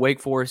you're at the Wake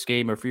Forest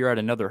game or if you're at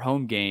another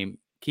home game,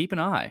 keep an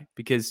eye,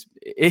 because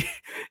it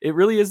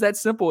really is that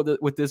simple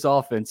with this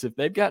offense. If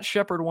they've got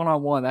Shepard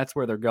one-on-one, that's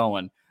where they're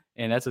going.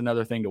 And that's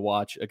another thing to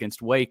watch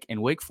against Wake.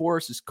 And Wake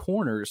Forest's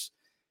corners,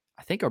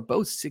 I think, are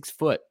both 6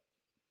 foot,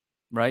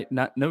 right?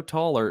 No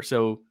taller.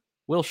 So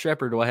Will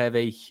Shepard will have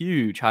a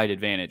huge height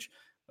advantage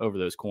over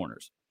those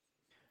corners.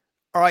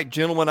 All right,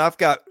 gentlemen,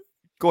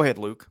 go ahead,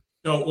 Luke.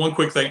 One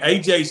quick thing.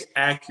 AJ's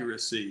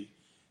accuracy,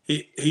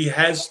 he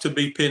has to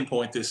be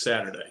pinpoint this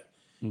Saturday,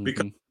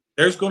 because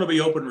there's going to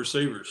be open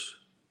receivers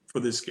for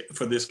this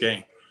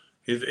game.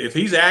 If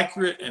he's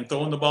accurate and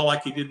throwing the ball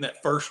like he did in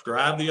that first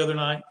drive the other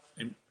night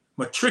and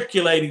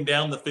matriculating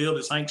down the field,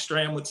 as Hank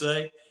Stram would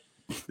say,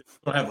 he's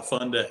going to have a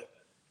fun day.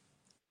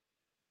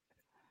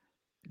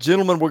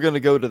 Gentlemen, we're going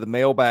to go to the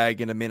mailbag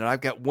in a minute.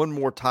 I've got one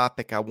more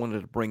topic I wanted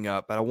to bring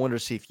up, but I wanted to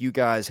see if you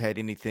guys had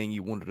anything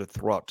you wanted to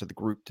throw out to the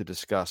group to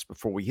discuss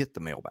before we hit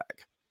the mailbag.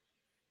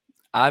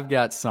 I've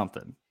got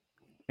something,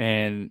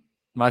 and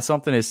my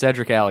something is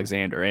Sedrick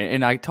Alexander.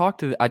 And I talked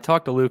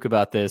to Luke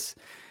about this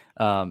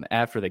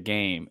after the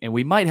game, and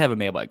we might have a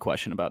mailbag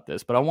question about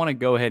this, but I want to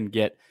go ahead and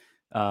get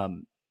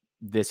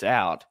this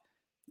out.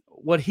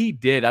 What he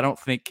did, I don't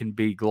think can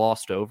be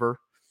glossed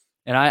over.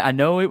 And I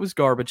know it was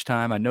garbage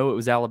time. I know it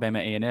was Alabama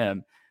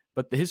A&M,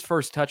 but his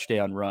first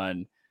touchdown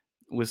run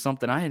was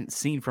something I hadn't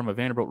seen from a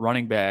Vanderbilt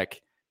running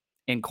back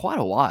in quite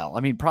a while.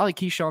 I mean, probably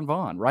Keyshawn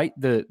Vaughn, right?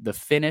 The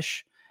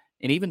finish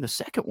and even the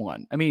second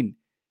one. I mean,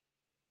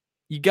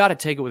 you got to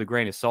take it with a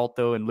grain of salt,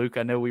 though. And Luke,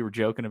 I know we were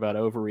joking about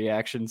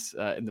overreactions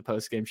in the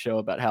postgame show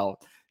about how,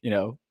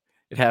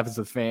 it happens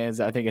with fans.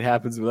 I think it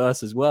happens with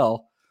us as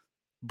well.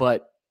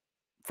 But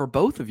for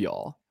both of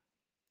y'all,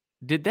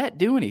 did that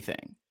do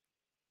anything?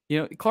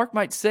 Clark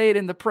might say it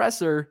in the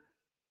presser.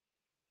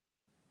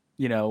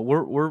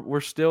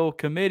 We're still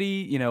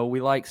committee. We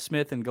like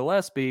Smith and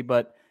Gillespie,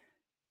 but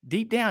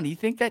deep down, do you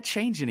think that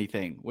changed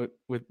anything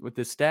with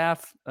the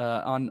staff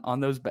on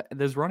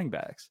those running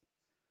backs?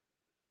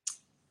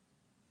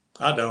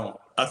 I don't.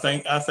 I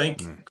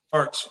think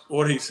Clark's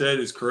what he said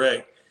is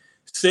correct.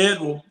 Said,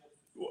 well,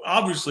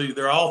 obviously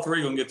they're all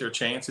three going to get their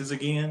chances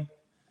again,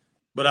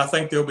 but I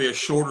think there'll be a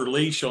shorter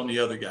leash on the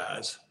other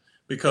guys,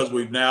 because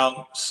we've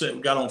now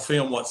got on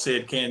film what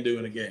Sid can do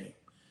in a game.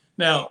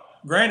 Now,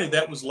 granted,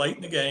 that was late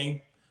in the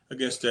game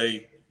against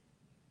a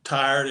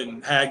tired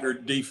and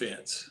haggard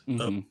defense.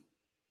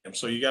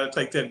 So you got to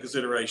take that into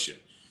consideration.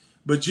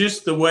 But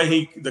just the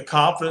way the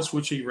confidence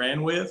which he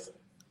ran with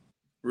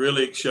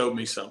really showed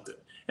me something.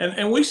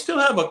 And we still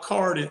have a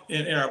card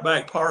in our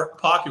back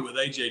pocket with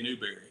A.J.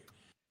 Newberry.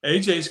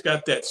 A.J.'s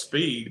got that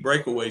speed,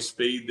 breakaway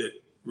speed, that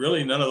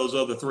really none of those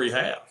other three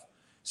have.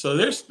 So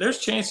there's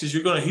chances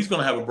he's going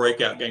to have a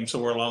breakout game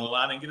somewhere along the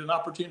line and get an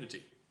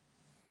opportunity.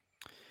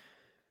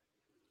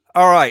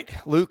 All right,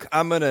 Luke,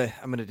 I'm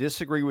gonna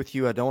disagree with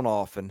you. I don't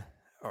often,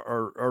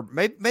 or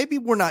maybe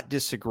we're not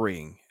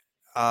disagreeing,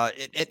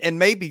 and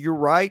maybe you're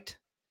right.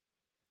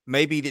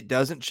 Maybe it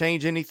doesn't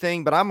change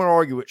anything, but I'm gonna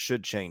argue it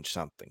should change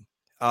something,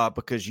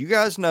 because you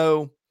guys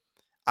know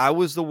I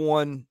was the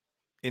one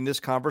in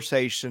this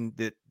conversation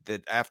that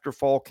after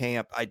fall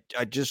camp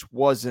I just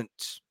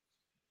wasn't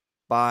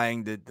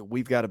buying that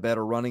we've got a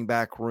better running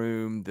back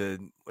room.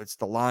 It's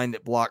the line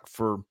that blocked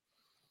for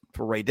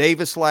Ray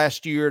Davis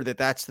last year,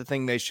 that's the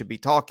thing they should be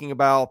talking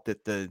about,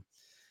 that the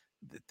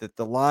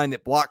line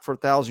that blocked for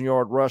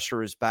 1,000-yard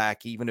rusher is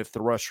back, even if the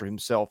rusher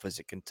himself is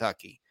at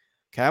Kentucky.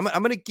 Okay, I'm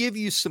going to give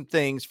you some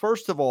things.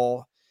 First of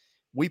all,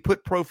 we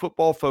put Pro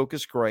Football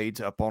Focus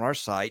grades up on our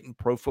site, and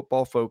Pro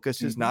Football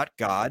Focus is not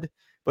God,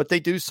 but they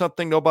do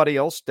something nobody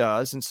else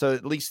does. And so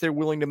at least they're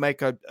willing to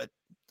make a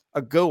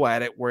go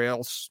at it where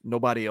else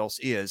nobody else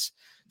is.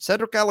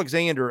 Sedrick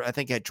Alexander, I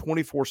think, had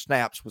 24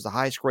 snaps, was the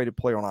highest graded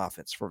player on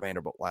offense for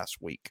Vanderbilt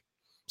last week.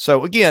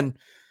 So again,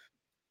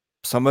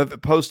 some of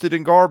it posted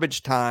in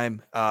garbage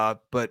time,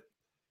 but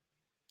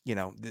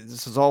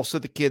this is also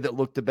the kid that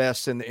looked the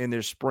best in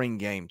their spring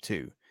game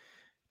too.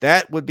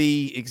 That would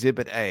be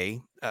Exhibit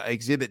A.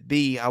 Exhibit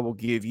B, I will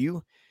give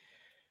you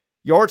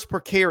yards per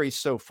carry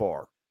so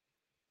far.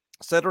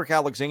 Sedrick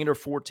Alexander,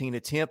 14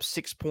 attempts,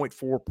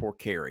 6.4 per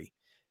carry.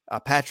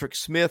 Patrick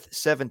Smith,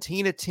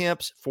 17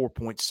 attempts,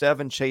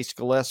 4.7. Chase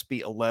Gillespie,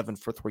 11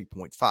 for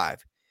 3.5.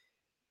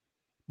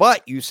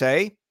 But you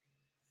say,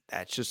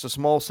 that's just a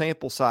small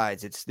sample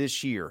size. It's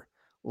this year.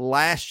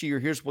 Last year,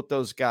 here's what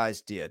those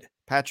guys did.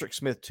 Patrick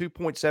Smith,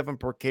 2.7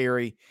 per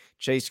carry.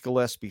 Chase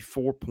Gillespie,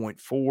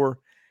 4.4.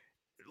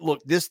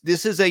 Look, this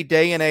is a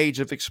day and age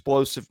of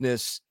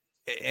explosiveness,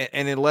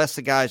 and unless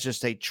the guy's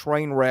just a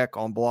train wreck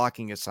on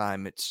blocking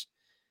assignments,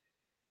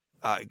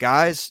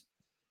 guys,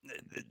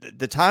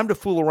 the time to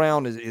fool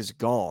around is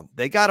gone.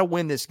 They got to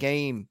win this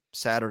game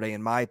Saturday,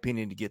 in my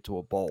opinion, to get to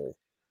a bowl.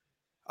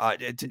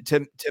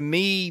 To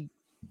me,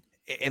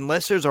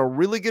 unless there's a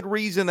really good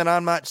reason that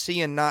I'm not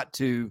seeing not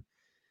to,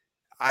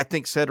 I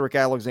think Sedrick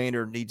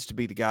Alexander needs to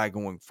be the guy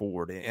going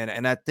forward.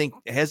 And I think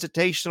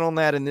hesitation on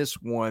that in this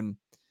one,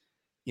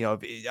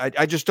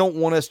 I just don't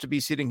want us to be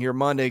sitting here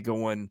Monday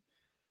going,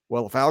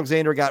 well, if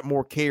Alexander got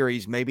more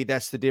carries, maybe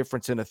that's the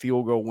difference in a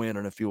field goal win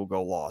and a field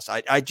goal loss.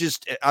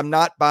 I'm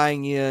not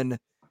buying in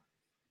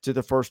to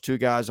the first two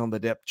guys on the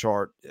depth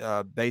chart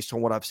based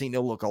on what I've seen.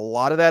 Now, look, a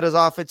lot of that is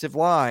offensive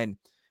line,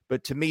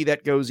 but to me,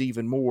 that goes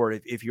even more.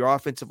 If your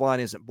offensive line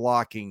isn't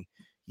blocking,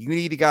 you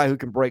need a guy who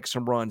can break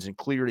some runs, and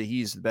clearly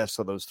he's the best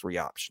of those three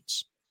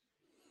options.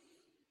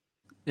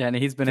 Yeah, and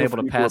he's been able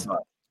to pass. I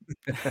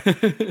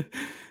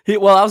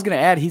was going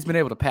to add, he's been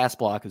able to pass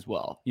block as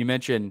well. You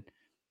mentioned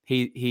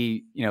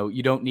he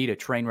you don't need a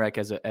train wreck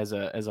as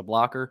a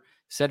blocker.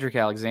 Sedrick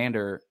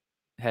Alexander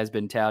has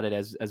been touted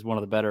as one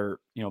of the better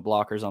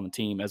blockers on the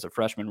team as a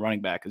freshman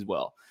running back as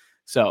well.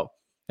 So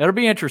that'll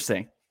be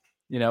interesting.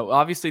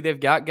 Obviously they've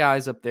got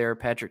guys up there,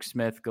 Patrick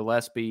Smith,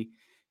 Gillespie.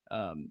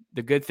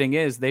 The good thing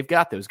is they've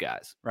got those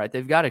guys, right?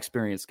 They've got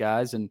experienced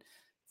guys, and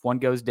if one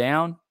goes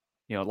down,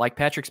 like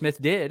Patrick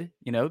Smith did,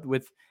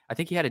 with I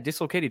think he had a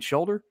dislocated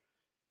shoulder,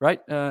 right,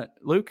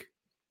 Luke?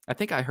 I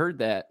think I heard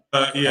that.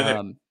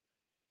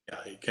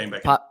 He came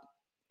back.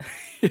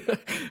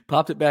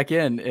 Popped it back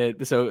in.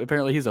 So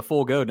apparently he's a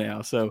full go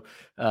now. So,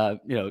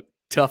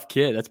 tough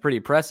kid. That's pretty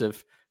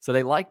impressive. So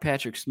they like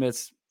Patrick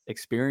Smith's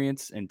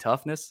experience and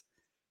toughness,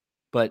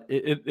 but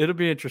it'll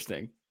be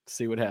interesting to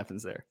see what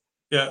happens there.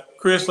 Yeah,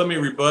 Chris, let me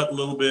rebut a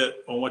little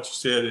bit on what you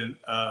said, and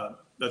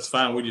that's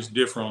fine. We just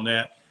differ on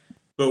that.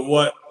 But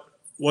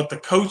what the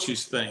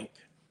coaches think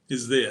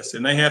is this,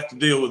 and they have to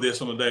deal with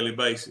this on a daily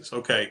basis.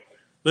 Okay,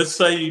 let's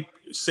say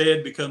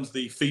Sed becomes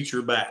the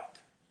feature back.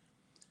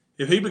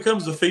 If he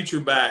becomes the feature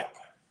back,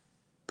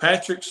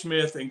 Patrick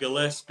Smith and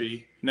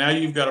Gillespie, now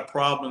you've got a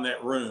problem in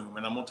that room,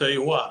 and I'm going to tell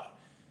you why.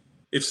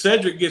 If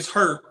Sedrick gets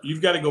hurt,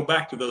 you've got to go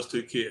back to those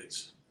two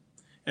kids.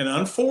 And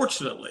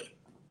unfortunately,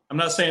 I'm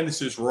not saying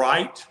this is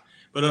right,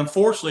 but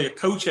unfortunately, a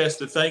coach has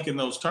to think in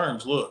those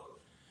terms.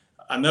 Look,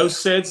 I know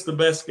Sed's the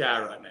best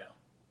guy right now,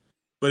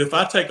 but if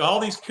I take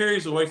all these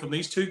carries away from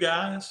these two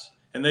guys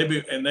and they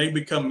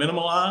become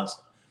minimalized,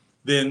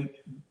 then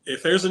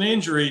if there's an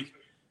injury,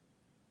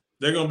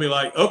 they're going to be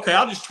like, okay,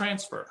 I'll just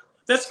transfer.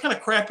 That's the kind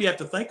of crap you have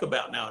to think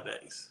about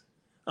nowadays,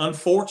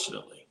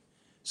 unfortunately.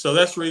 So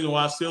that's the reason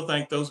why I still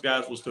think those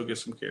guys will still get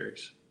some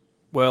carries.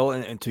 Well,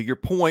 and to your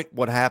point,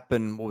 what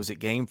happened, what was it,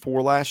 game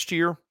 4 last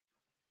year?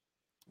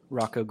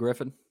 Rocco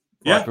Griffin.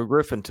 Rocco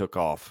Griffin took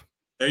off.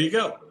 There you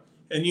go.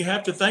 And you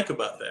have to think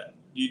about that.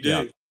 You do.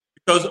 Yeah.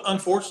 Because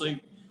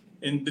unfortunately,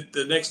 in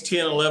the next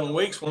 10, 11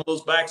 weeks, one of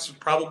those backs is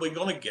probably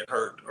going to get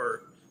hurt,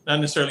 or not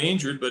necessarily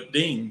injured, but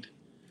dinged.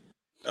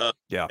 I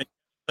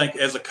think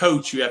as a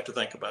coach, you have to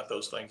think about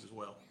those things as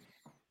well.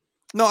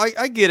 No,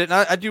 I get it. And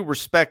I do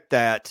respect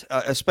that,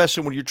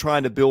 especially when you're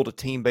trying to build a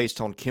team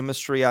based on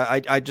chemistry.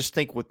 I just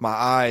think with my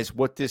eyes,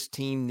 what this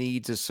team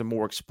needs is some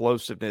more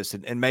explosiveness,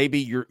 and maybe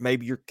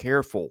you're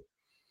careful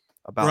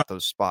about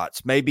those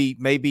spots.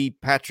 Maybe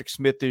Patrick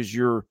Smith is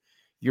your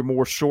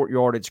more short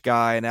yardage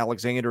guy, and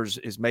Alexander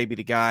is maybe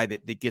the guy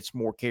that gets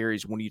more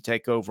carries when you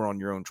take over on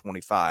your own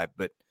 25.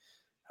 But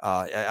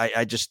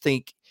I just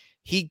think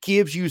he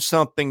gives you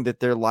something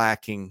that they're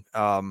lacking.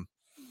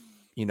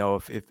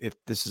 If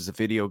this is a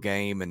video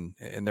game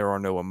and there are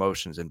no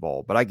emotions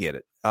involved, but I get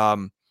it.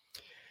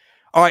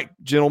 All right,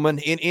 gentlemen,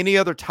 in any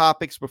other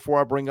topics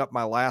before I bring up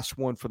my last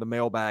one for the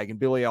mailbag? And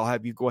Billy, I'll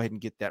have you go ahead and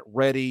get that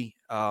ready.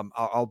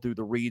 I'll do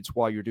the reads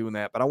while you're doing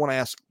that, but I want to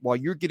ask, while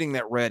you're getting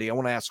that ready, I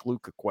want to ask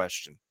Luke a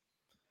question.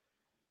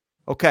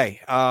 Okay.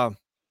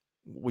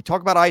 We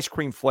talk about ice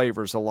cream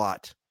flavors a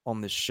lot on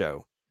this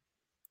show,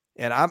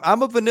 and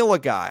I'm a vanilla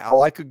guy. I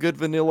like a good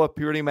vanilla.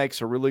 Purity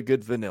makes a really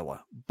good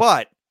vanilla,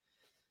 but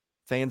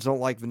Fans don't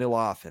like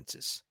vanilla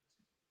offenses.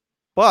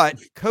 But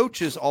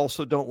coaches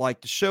also don't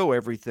like to show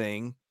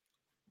everything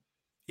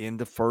in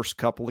the first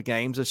couple of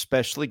games,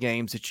 especially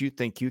games that you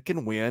think you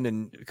can win.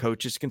 And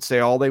coaches can say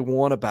all they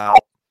want about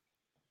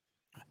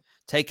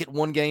take it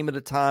one game at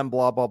a time,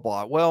 blah, blah,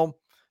 blah. Well,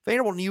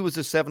 Vanderbilt knew it was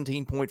a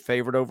 17-point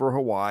favorite over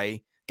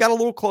Hawaii. Got a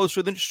little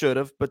closer than it should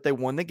have, but they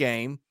won the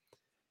game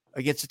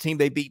against a team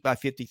they beat by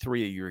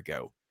 53 a year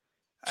ago.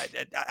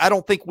 I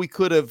don't think we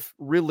could have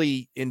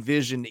really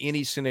envisioned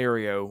any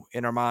scenario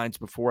in our minds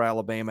before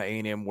Alabama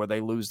A&M where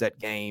they lose that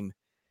game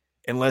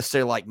unless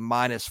they're like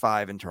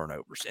 -5 in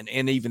turnovers.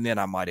 And even then,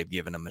 I might have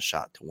given them a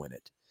shot to win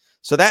it.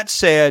 So that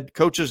said,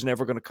 coach is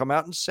never going to come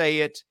out and say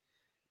it,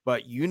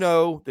 but you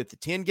know that the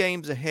 10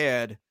 games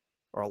ahead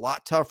are a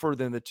lot tougher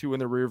than the 2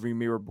 in the rearview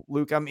mirror.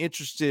 Luke, I'm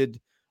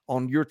interested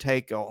on your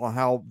take on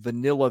how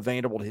vanilla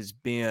Vanderbilt has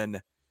been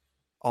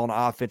on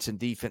offense and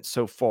defense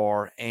so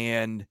far,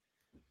 and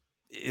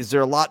is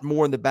there a lot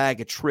more in the bag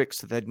of tricks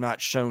that they've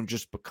not shown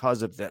just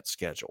because of that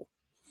schedule?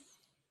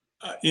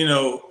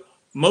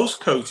 Most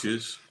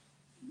coaches,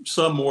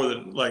 some more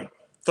than like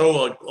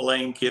throw a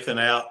Lane Kiffin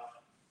out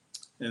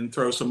and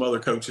throw some other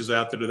coaches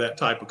out that are that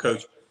type of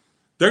coach.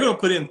 They're going to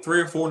put in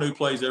 3 or 4 new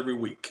plays every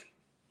week.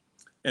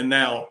 And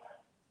now,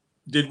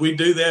 did we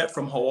do that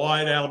from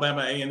Hawaii to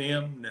Alabama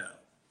A&M? No.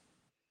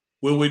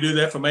 Will we do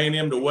that from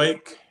A&M to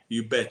Wake?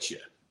 You betcha.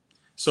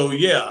 So,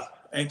 yeah,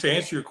 and to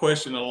answer your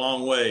question in a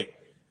long way,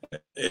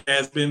 it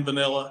has been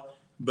vanilla,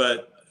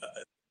 but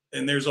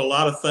and there's a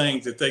lot of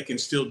things that they can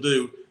still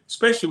do,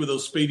 especially with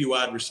those speedy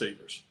wide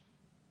receivers.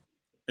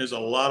 There's a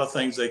lot of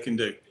things they can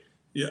do.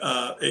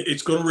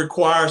 It's going to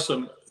require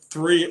some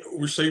 3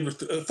 receiver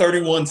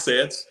 31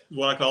 sets, is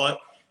what I call it,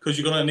 because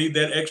you're going to need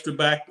that extra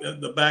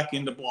the back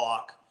end to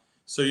block.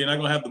 So you're not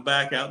going to have the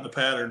back out in the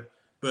pattern.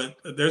 But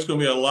there's going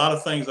to be a lot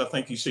of things I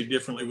think you see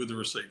differently with the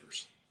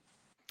receivers.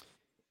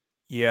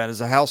 Yeah, and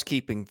as a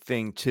housekeeping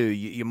thing, too,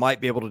 you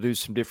might be able to do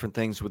some different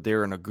things with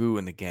Darren Agu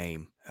in the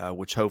game,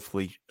 which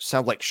hopefully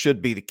sounds like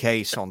should be the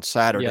case on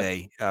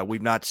Saturday. Yep.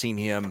 We've not seen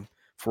him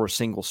for a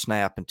single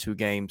snap in 2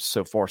 games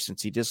so far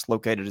since he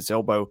dislocated his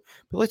elbow.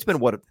 But it's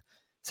been, has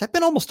that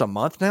been almost a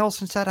month now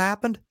since that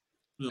happened?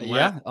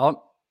 Yeah,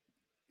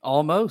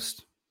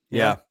 almost.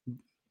 Yeah.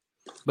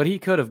 But he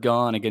could have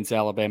gone against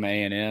Alabama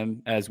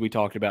A&M, as we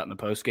talked about in the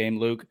postgame,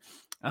 Luke.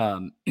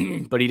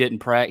 But he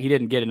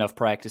didn't get enough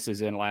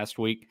practices in last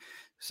week.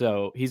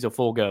 So he's a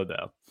full go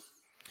though,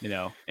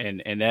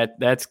 and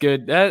that's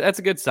good. That's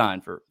a good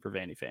sign for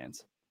Vandy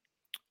fans.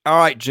 All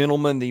right,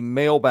 gentlemen, the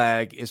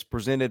mailbag is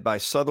presented by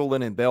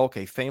Sutherland and Belk,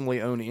 a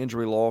family-owned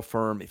injury law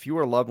firm. If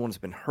your loved one has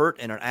been hurt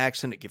in an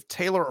accident, give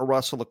Taylor or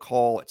Russell a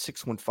call at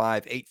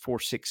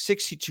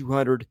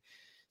 615-846-6200.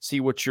 See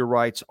what your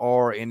rights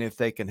are and if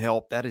they can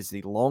help. That is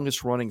the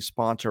longest-running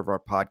sponsor of our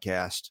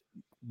podcast.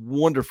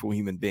 Wonderful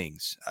human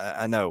beings.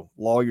 I know,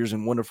 lawyers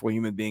and wonderful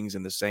human beings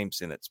in the same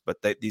sentence,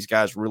 but these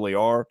guys really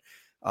are.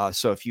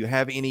 So if you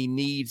have any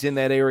needs in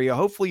that area,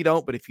 hopefully you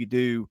don't, but if you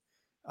do,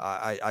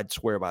 I'd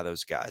swear by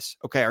those guys.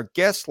 Okay, our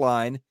guest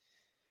line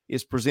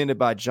is presented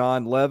by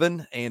John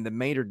Levin and the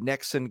Maynard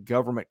Nexon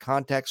Government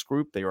Contacts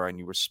Group. They are a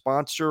newer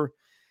sponsor.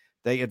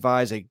 They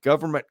advise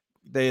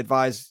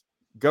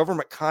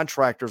government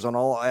contractors on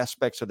all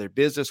aspects of their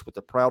business with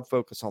a proud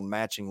focus on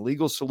matching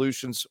legal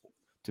solutions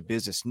to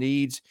business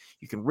needs.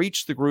 You can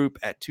reach the group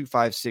at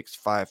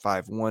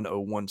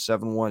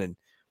 256-551-0171 and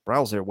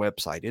browse their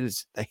website.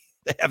 They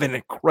have an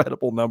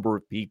incredible number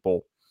of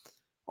people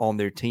on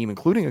their team,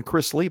 including a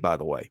Chris Lee, by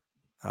the way.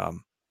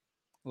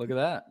 Look at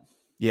that.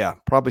 Yeah,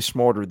 probably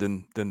smarter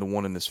than the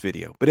one in this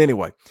video. But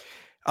anyway,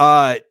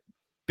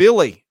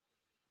 Billy,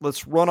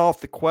 let's run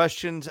off the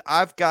questions.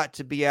 I've got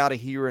to be out of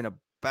here in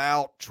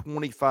about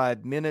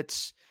 25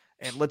 minutes,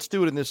 and let's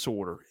do it in this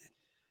order.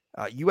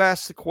 You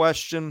ask the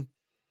question,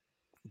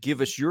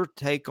 give us your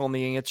take on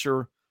the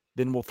answer,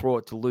 then we'll throw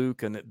it to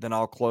Luke, and then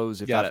I'll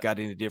close if I've got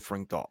any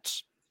differing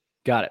thoughts.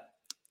 Got it.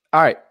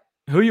 All right.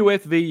 Who you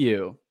with,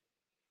 VU?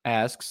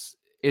 Asks,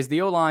 is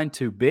the O-line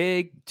too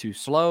big, too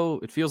slow?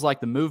 It feels like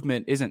the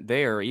movement isn't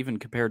there even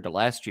compared to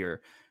last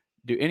year.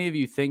 Do any of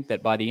you think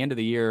that by the end of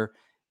the year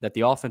that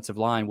the offensive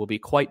line will be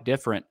quite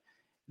different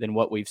than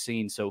what we've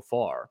seen so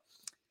far?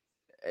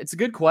 It's a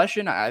good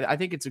question. I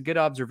think it's a good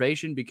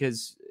observation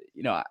because,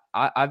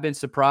 I've been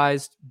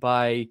surprised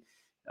by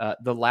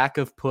the lack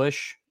of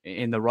push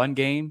in the run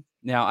game.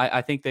 Now,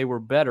 I think they were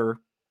better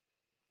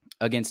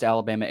against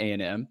Alabama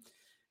A&M,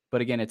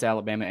 but again, it's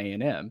Alabama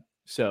A&M.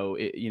 So,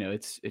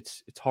 it's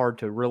hard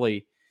to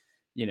really,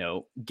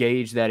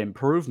 gauge that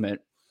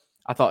improvement.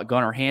 I thought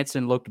Gunnar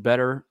Hansen looked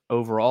better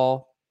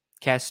overall.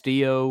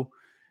 Castillo,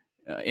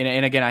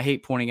 and again, I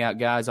hate pointing out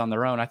guys on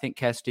their own. I think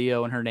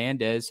Castillo and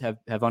Hernandez have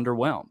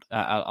underwhelmed.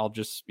 I'll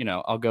just,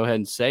 I'll go ahead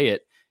and say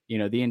it.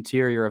 The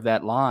interior of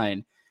that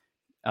line,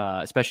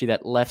 especially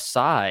that left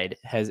side,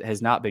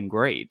 has not been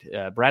great.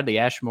 Bradley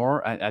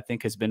Ashmore, I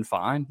think, has been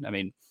fine. I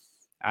mean,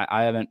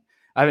 I haven't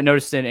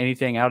noticed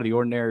anything out of the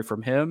ordinary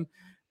from him.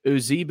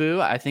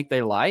 Uzibu, I think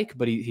they like,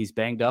 but he's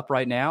banged up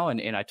right now.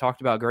 And I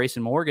talked about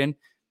Grayson Morgan.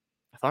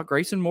 I thought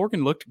Grayson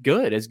Morgan looked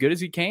good as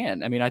he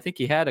can. I mean, I think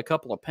he had a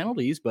couple of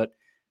penalties, but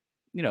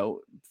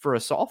for a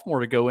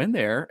sophomore to go in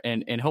there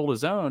and hold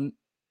his own,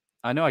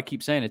 I know I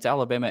keep saying it's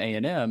Alabama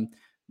A&M,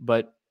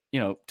 but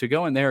to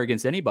go in there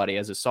against anybody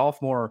as a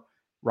sophomore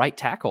right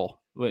tackle,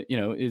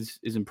 is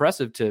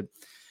impressive to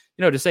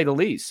say the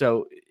least.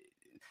 So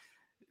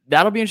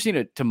that'll be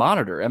interesting to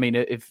monitor. I mean,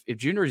 if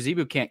Junior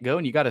Zebu can't go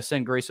and you got to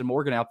send Grayson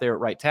Morgan out there at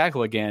right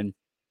tackle again,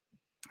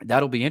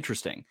 that'll be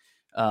interesting.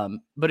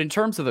 But in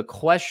terms of the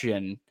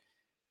question,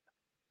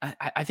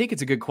 I think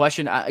it's a good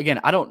question. I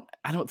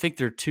don't think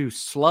they're too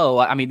slow.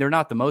 I mean, they're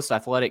not the most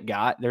athletic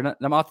guy. They're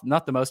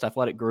not the most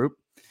athletic group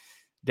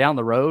down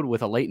the road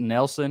with a Leighton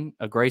Nelson,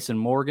 a Grayson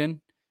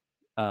Morgan,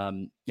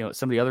 some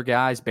of the other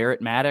guys,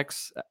 Barrett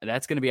Maddox.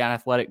 That's going to be an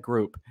athletic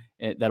group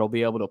that'll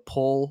be able to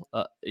pull,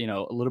 a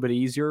little bit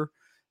easier.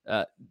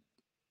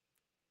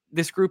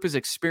 This group is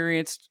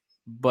experienced,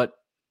 but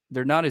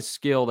they're not as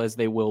skilled as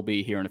they will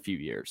be here in a few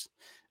years.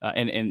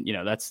 And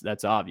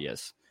that's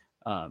obvious.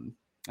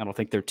 I don't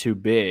think they're too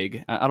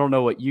big. I don't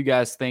know what you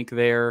guys think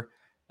there,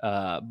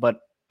 but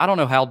I don't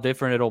know how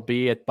different it'll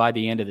be by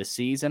the end of the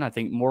season. I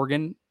think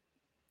Morgan,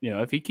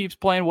 if he keeps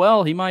playing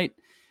well, he might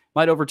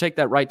overtake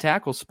that right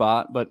tackle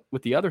spot. But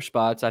with the other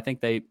spots, I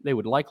think they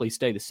would likely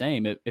stay the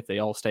same if they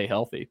all stay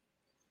healthy.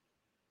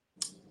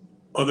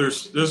 Well,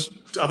 there's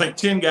I think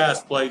 10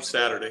 guys played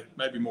Saturday,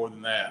 maybe more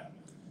than that.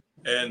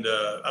 And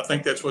I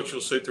think that's what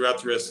you'll see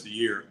throughout the rest of the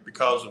year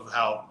because of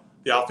how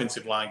the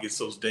offensive line gets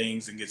those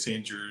dings and gets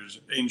injuries.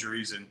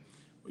 And,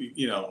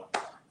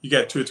 you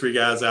got 2 or 3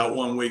 guys out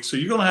 1 week. So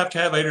you're going to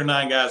have 8 or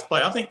 9 guys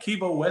play. I think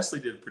Kevo Wesley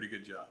did a pretty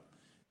good job.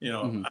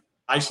 I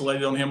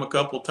isolated on him a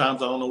couple of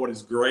times. I don't know what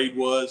his grade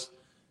was,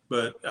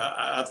 but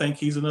I think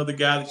he's another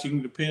guy that you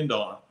can depend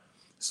on.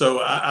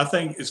 So I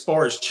think as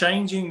far as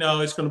changing,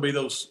 no, it's going to be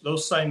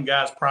those same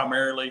guys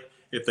primarily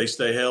if they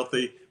stay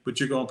healthy, but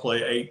you're going to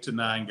play 8 to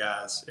 9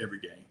 guys every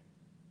game.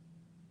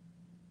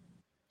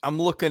 I'm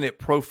looking at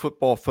Pro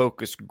Football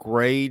Focus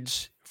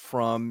grades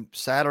from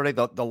Saturday.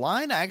 The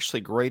line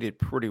actually graded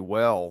pretty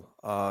well.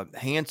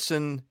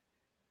 Hanson,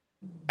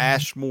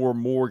 Ashmore,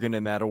 Morgan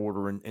in that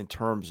order in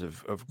terms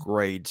of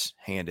grades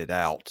handed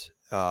out.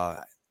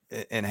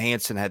 And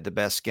Hanson had the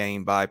best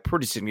game by a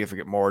pretty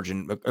significant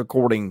margin,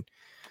 according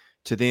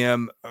to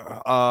them.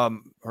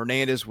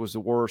 Hernandez was the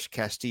worst.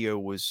 Castillo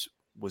was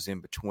in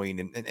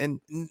between.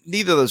 And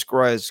neither of those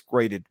guys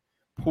graded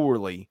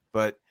poorly.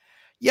 But,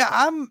 yeah,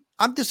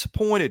 I'm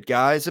disappointed,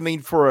 guys. I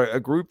mean, for a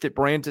group that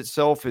brands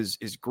itself as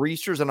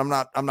greasers, and I'm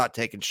not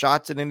taking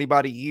shots at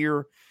anybody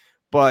here,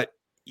 but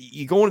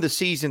you go into the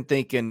season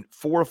thinking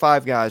 4 or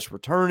 5 guys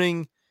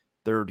returning,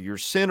 they're your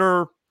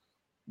center,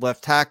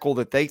 left tackle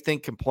that they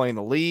think can play in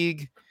the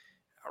league,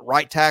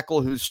 right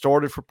tackle who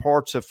started for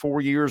parts of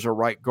 4 years, or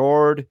right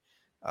guard.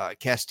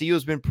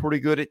 Castillo's been pretty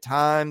good at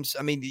times.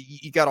 I mean,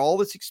 you got all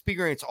this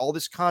experience, all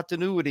this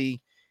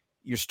continuity.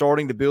 You're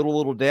starting to build a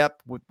little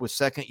depth with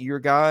second-year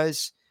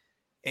guys.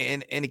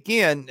 And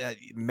again,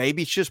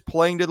 maybe it's just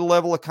playing to the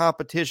level of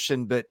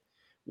competition, but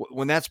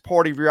when that's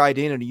part of your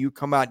identity, you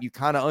come out, you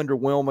kind of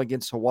underwhelm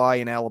against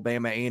Hawaii and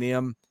Alabama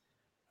A&M.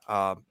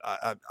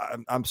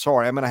 I'm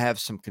sorry, I'm going to have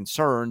some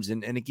concerns.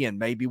 And again,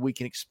 maybe we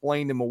can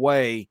explain them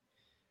away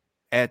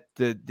at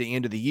the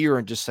end of the year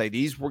and just say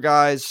these were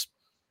guys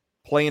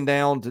playing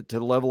down to the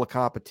level of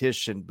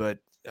competition. But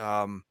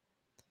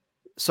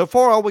so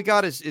far, all we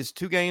got is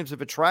 2 games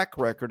of a track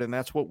record, and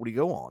that's what we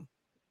go on.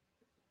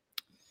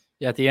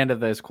 Yeah, at the end of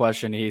this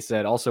question, he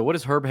said, also, what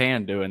is Herb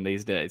Hand doing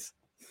these days?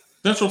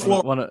 Central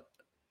Florida.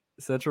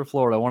 Central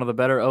Florida, one of the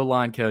better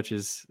O-line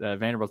coaches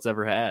Vanderbilt's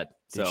ever had.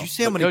 Did you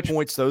see how many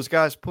points those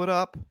guys put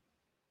up?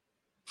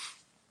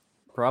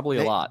 Probably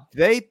a lot.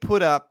 They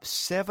put up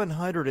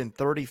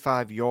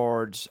 735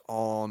 yards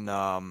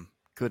on,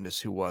 goodness,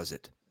 who was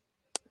it?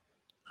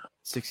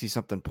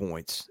 60-something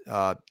points.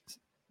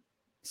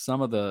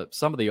 Some of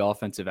the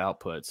offensive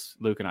outputs,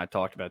 Luke and I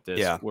talked about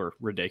this, were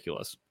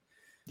ridiculous.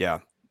 Yeah.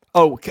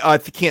 Oh,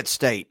 Kent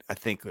State, I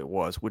think it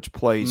was, which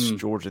plays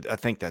Georgia. I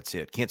think that's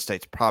it. Kent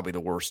State's probably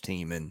the worst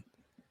team in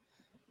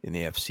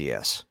the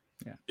FCS.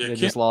 Yeah, they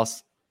just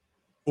lost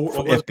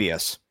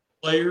FBS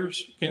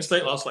players. Kent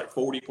State lost like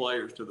 40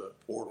 players to the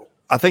portal.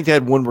 I think they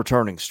had 1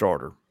 returning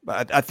starter.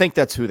 I think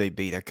that's who they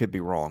beat. I could be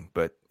wrong,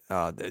 but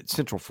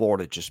Central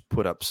Florida just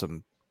put up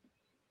some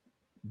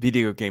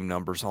video game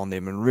numbers on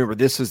them. And remember,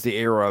 this is the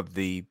era of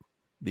the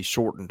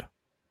shortened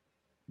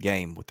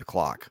game with the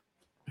clock.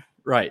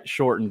 Right,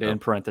 shortened in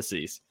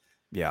parentheses.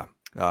 Yeah,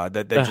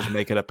 they just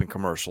make it up in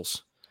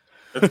commercials.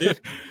 That's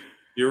it.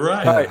 You're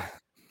right.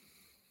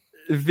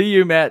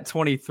 VU Matt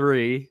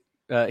 23.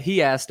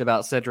 He asked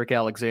about Sedrick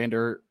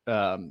Alexander.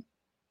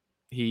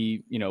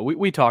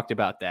 We talked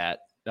about that.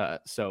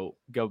 So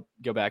go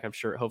back. I'm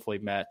sure. Hopefully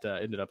Matt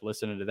ended up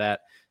listening to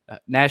that.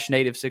 Nash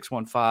Native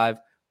 615.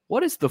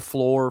 What is the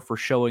floor for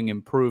showing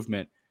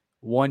improvement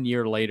 1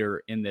 year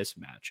later in this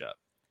matchup?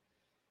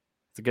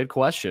 It's a good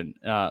question.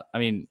 I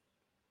mean,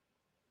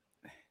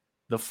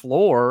 the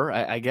floor,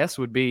 I guess,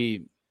 would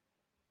be,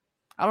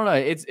 I don't know.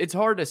 It's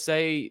hard to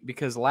say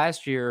because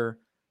last year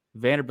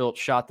Vanderbilt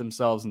shot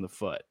themselves in the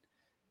foot.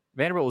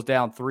 Vanderbilt was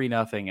down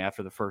 3-0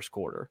 after the first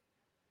quarter.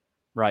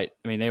 Right.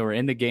 I mean, they were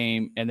in the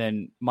game, and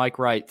then Mike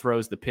Wright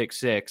throws the pick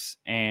six,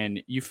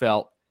 and you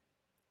felt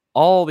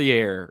all the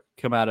air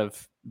come out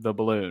of the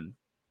balloon,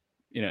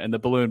 and the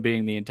balloon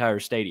being the entire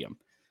stadium.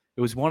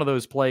 It was one of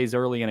those plays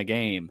early in a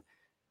game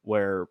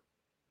where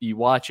you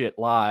watch it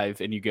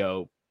live and you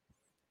go,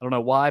 I don't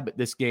know why, but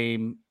this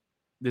game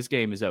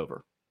is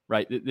over,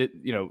 right?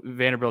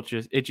 Vanderbilt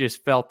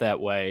just felt that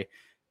way.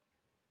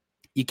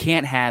 You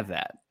can't have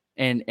that.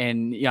 And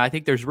I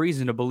think there's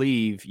reason to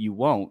believe you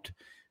won't.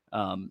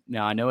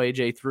 Now, I know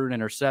AJ threw an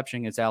interception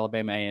against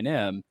Alabama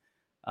A&M,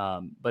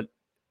 but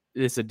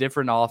it's a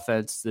different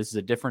offense. This is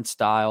a different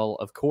style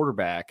of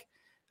quarterback.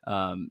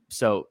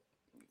 So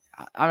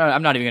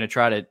I'm not even going to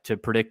try to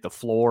predict the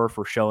floor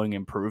for showing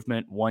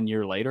improvement 1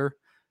 year later.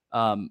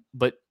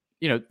 But,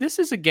 this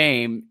is a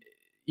game.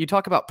 You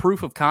talk about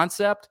proof of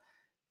concept.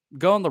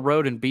 Go on the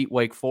road and beat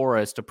Wake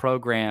Forest, a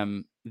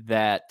program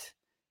that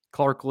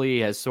Clark Lee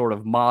has sort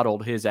of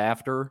modeled his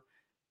after.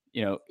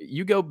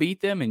 You go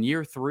beat them in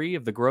year 3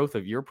 of the growth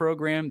of your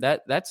program.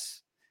 That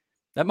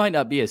might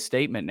not be a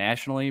statement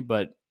nationally,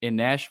 but in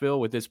Nashville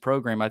with this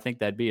program, I think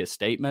that'd be a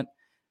statement.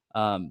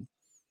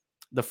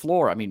 The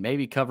floor, I mean,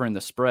 maybe covering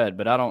the spread,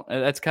 but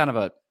that's kind of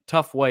a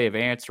tough way of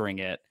answering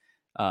it.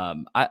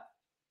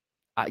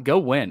 I go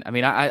win. I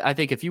mean, I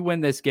think if you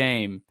win this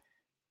game,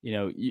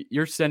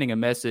 you're sending a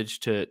message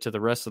to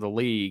the rest of the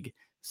league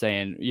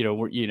saying,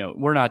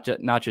 we're not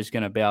just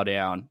going to bow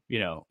down,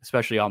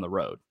 especially on the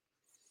road.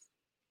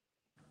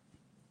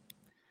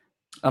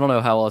 I don't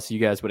know how else you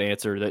guys would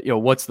answer that.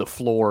 What's the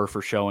floor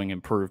for showing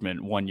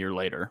improvement 1 year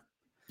later?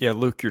 Yeah,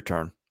 Luke, your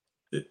turn.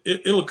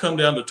 It'll come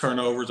down to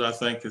turnovers, I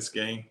think, this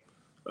game.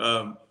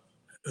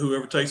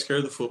 Whoever takes care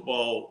of the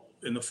football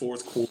in the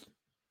fourth quarter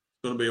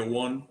is going to be a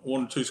one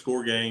or two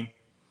score game.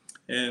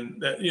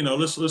 And that,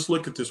 let's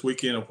look at this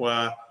weekend of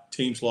why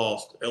teams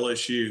lost.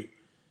 LSU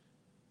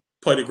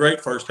played a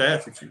great first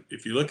half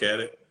if you look at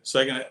it.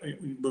 Second,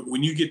 but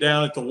when you get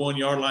down at the 1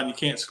 yard line, you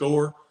can't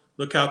score.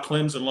 Look how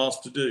Clemson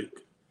lost to Duke.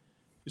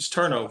 It's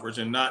turnovers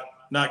and not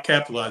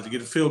capitalizing.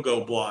 Get a field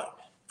goal block.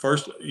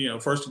 First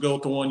to go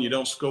at the one, you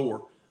don't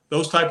score.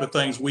 Those type of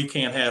things we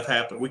can't have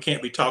happen. We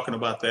can't be talking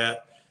about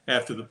that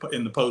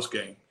in the post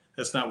game.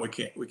 That's not what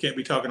we can't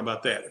be talking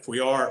about that. If we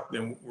are,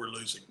 then we're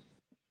losing.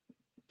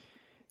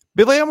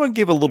 Billy, I'm going to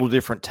give a little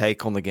different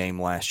take on the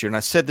game last year, and I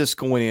said this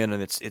going in,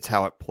 and it's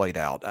how it played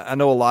out. I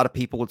know a lot of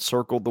people had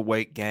circled the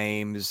Wake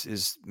game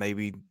is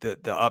maybe the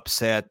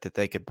upset that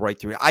they could break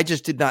through. I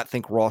just did not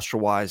think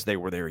roster-wise they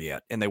were there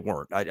yet, and they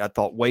weren't. I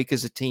thought Wake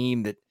is a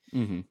team that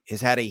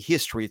has had a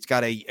history. It's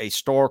got a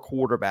star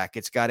quarterback.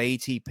 It's got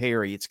A.T.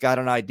 Perry. It's got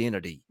an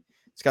identity.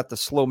 It's got the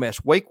slow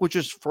mesh. Wake was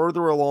just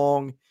further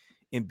along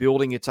in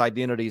building its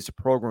identity as a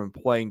program and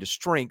playing to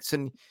strengths.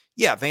 And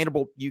yeah,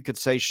 Vanderbilt, you could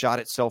say, shot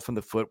itself in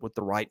the foot with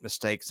the right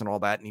mistakes and all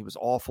that, and he was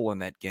awful in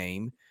that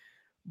game.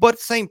 But at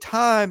the same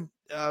time,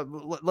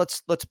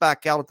 let's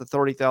back out at the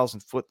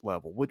 30,000-foot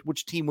level.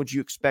 Which team would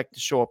you expect to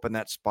show up in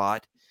that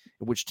spot,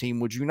 and which team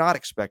would you not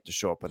expect to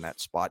show up in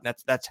that spot? And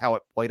that's how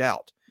it played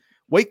out.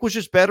 Wake was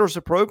just better as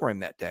a program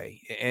that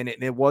day, and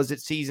it was at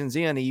season's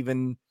end,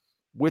 even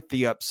with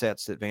the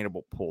upsets that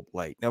Vanderbilt pulled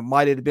late. Now,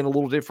 might it have been a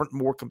little different,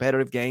 more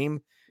competitive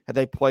game had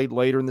they played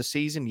later in the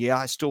season? Yeah,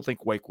 I still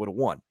think Wake would have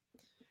won.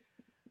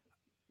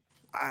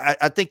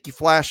 I think you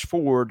flash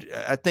forward.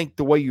 I think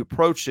the way you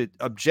approach it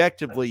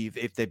objectively,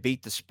 if they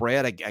beat the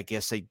spread, I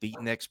guess they've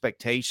beaten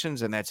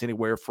expectations, and that's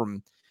anywhere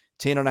from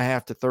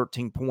 10.5 to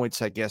 13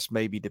 points, I guess,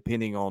 maybe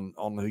depending on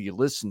who you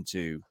listen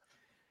to.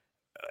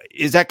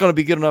 Is that going to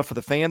be good enough for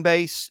the fan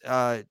base,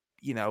 and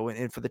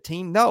for the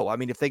team? No. I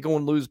mean, if they go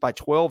and lose by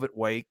 12 at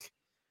Wake,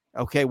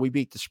 okay, we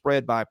beat the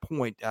spread by a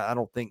point, I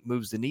don't think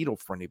moves the needle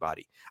for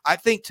anybody. I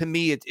think, to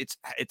me,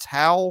 it's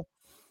how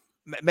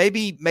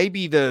maybe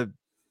the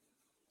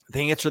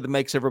answer that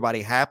makes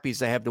everybody happy is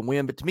they have to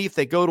win. But to me, if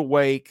they go to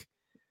Wake,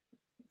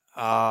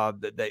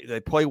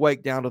 they play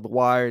Wake down to the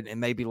wire,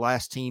 and maybe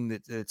last team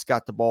that's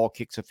got the ball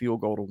kicks a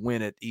field goal to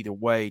win it either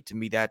way. To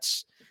me,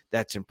 that's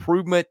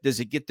improvement.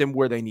 Does it get them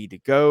where they need to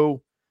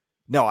go?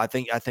 No, I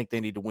think they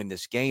need to win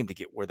this game to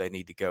get where they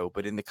need to go.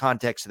 But in the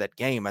context of that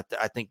game, I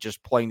think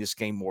just playing this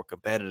game more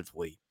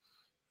competitively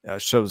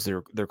shows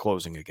they're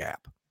closing a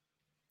gap.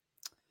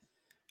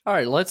 All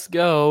right, let's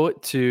go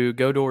to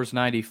Commodores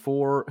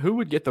 94. Who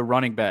would get the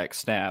running back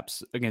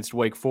snaps against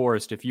Wake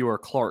Forest if you were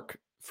Clark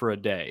for a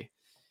day?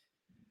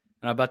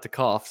 And I'm about to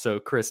cough, so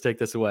Chris, take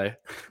this away.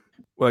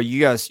 Well, you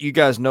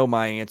guys know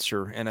my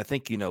answer, and I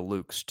think you know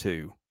Luke's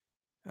too.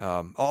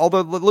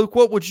 Although, Luke,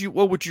 what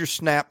would your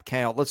snap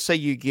count? Let's say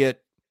you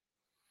get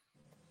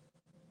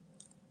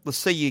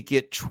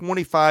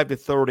 25 to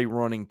 30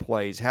 running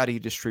plays. How do you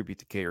distribute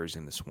the carries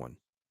in this one?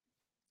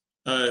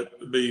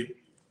 It'd be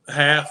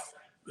half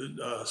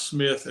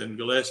Smith and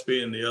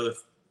Gillespie, and the other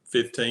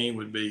 15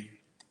 would be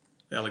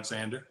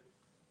Alexander.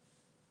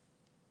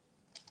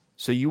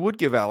 So you would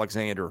give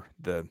Alexander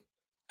the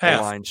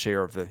half lion's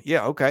share of the –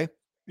 yeah, okay.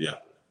 Yeah.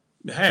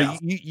 So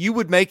you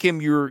would make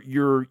him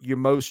your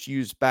most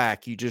used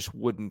back. You just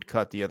wouldn't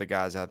cut the other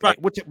guys out.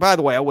 Right. Which, by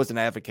the way, I wasn't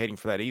advocating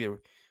for that either.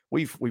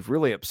 We've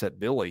really upset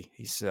Billy.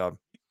 He's gone.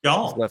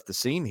 He's left the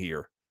scene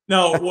here.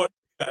 No,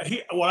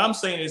 what I'm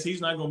saying is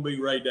he's not going to be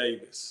Ray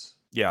Davis.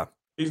 Yeah,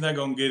 he's not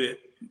going to get it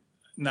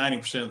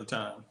 90% of the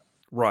time.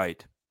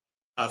 Right.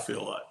 I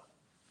feel like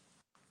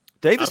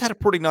Davis had a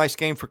pretty nice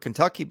game for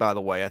Kentucky, by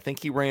the way. I think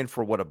he ran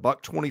for what,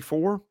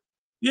 $124.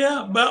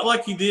 Yeah, about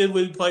like he did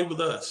when he played with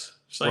us.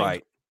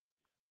 Right.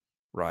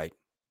 Right.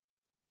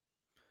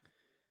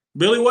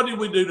 Billy, what did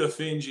we do to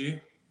offend you?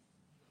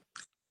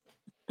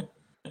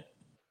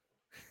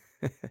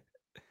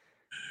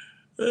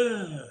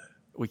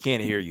 We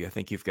can't hear you. I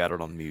think you've got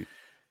it on mute.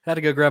 Had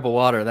to go grab a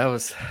water. That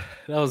was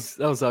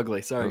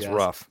ugly. Sorry, that was guys.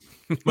 Rough.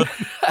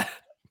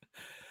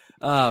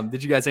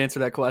 Did you guys answer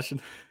that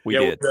question? We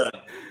did.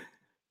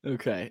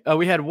 Okay.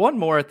 We had one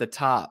more at the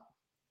top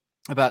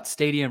about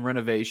stadium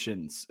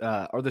renovations.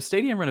 Are the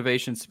stadium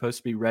renovations supposed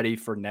to be ready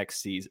for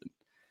next season?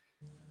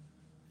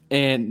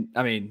 And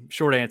I mean,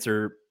 short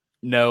answer,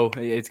 no.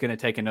 It's going to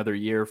take another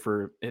year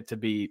for it to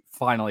be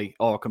finally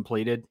all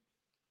completed.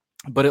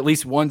 But at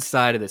least one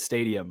side of the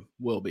stadium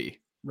will be,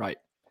 right?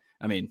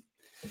 I mean,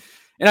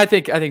 and I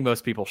think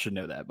most people should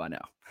know that by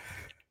now.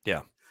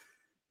 Yeah.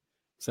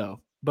 So,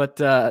 but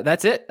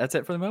that's it. That's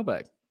it for the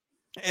mailbag.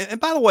 And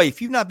by the way,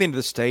 if you've not been to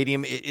the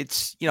stadium,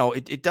 it's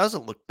it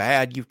doesn't look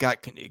bad. You've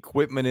got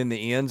equipment in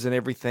the ends and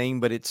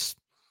everything, but it's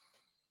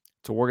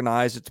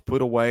organized. It's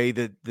put away.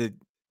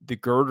 The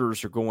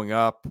girders are going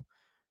up,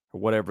 or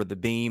whatever, the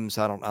beams.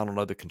 I don't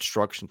know the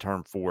construction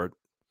term for it,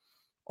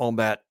 on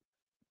that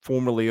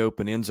formerly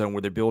open end zone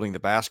where they're building the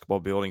basketball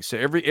building. So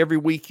every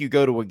week you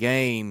go to a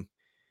game,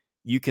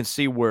 you can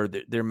see where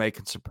they're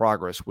making some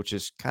progress, which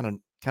is kind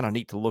of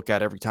neat to look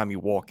at every time you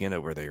walk in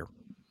over there.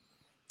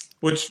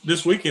 Which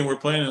this weekend we're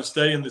playing in a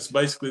stadium that's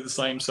basically the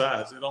same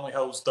size. It only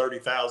holds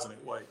 30,000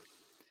 at Wyatt.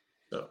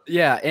 So.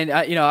 Yeah, and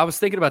I was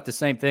thinking about the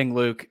same thing,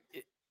 Luke.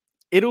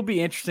 It'll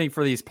be interesting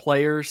for these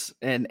players,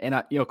 and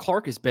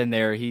Clark has been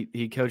there.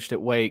 He coached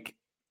at Wake.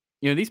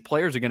 These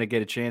players are going to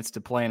get a chance to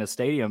play in a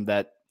stadium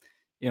that,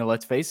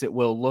 let's face it,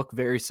 will look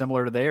very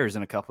similar to theirs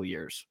in a couple of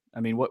years.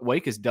 I mean, what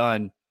Wake has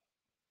done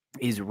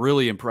is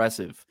really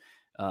impressive.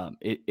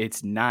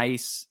 It's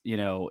nice,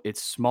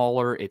 it's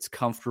smaller, it's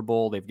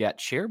comfortable. They've got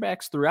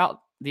chairbacks throughout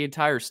the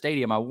entire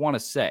stadium. I want to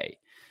say,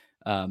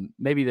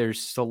 maybe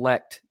there's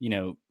select,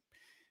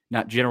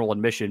 not general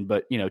admission,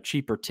 but,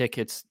 cheaper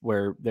tickets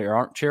where there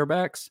aren't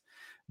chairbacks.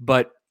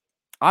 But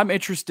I'm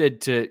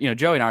interested to,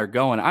 Joey and I are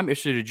going, I'm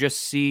interested to just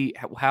see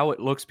how it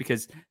looks,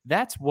 because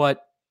that's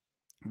what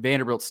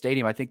Vanderbilt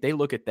Stadium, I think they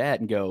look at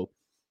that and go,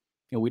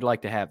 we'd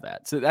like to have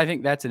that. So I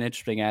think that's an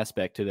interesting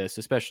aspect to this,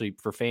 especially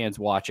for fans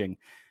watching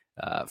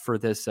for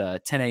this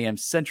 10 a.m.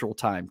 Central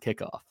Time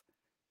kickoff.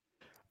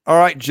 All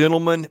right,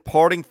 gentlemen,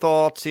 parting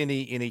thoughts,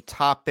 any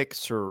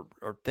topics or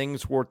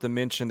things worth the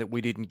mention that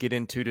we didn't get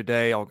into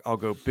today? I'll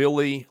go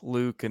Billy,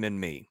 Luke, and then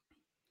me.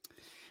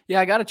 Yeah,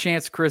 I got a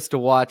chance, Chris, to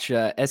watch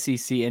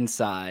SEC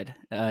Inside,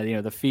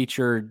 the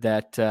feature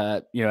that,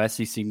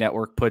 SEC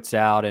Network puts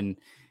out, and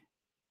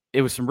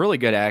it was some really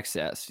good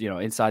access,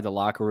 inside the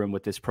locker room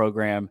with this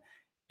program.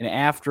 And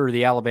after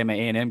the Alabama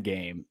A&M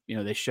game,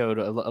 they showed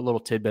a little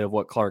tidbit of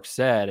what Clark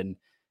said. And,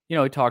 he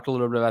talked a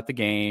little bit about the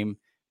game,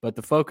 but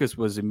the focus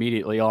was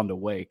immediately on to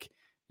Wake.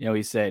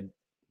 He said,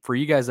 for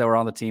you guys that were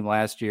on the team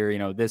last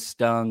year, this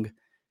stung,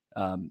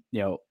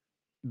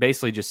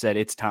 basically just said,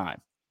 it's time.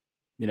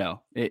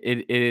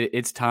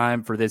 It's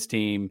time for this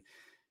team,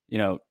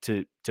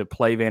 to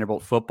play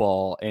Vanderbilt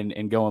football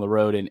and go on the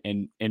road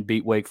and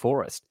beat Wake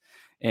Forest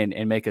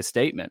and make a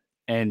statement.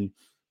 And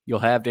you'll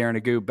have Darren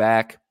Agoo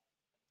back.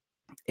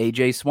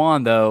 AJ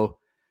Swan, though,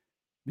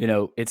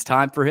 it's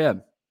time for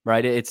him,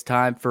 right? It's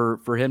time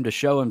for him to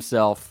show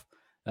himself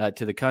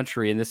to the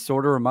country. And this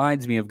sort of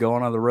reminds me of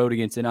going on the road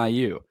against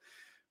NIU,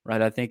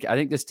 right? I think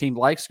this team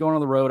likes going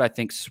on the road. I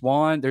think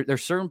Swan,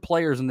 there's certain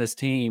players in this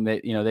team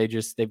that,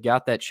 they've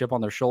got that chip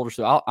on their shoulder.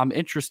 So I'm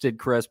interested,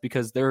 Chris,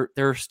 because there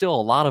are still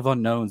a lot of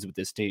unknowns with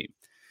this team,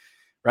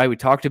 right? We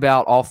talked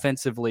about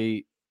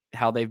offensively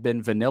how they've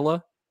been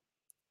vanilla.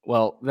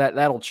 Well,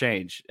 that'll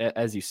change,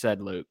 as you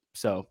said, Luke.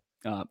 So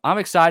I'm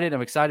excited.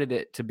 I'm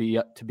excited to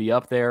be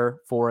up there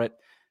for it.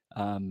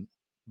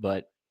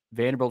 But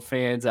Vanderbilt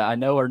fans, I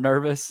know, are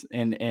nervous,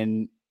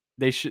 and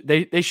they should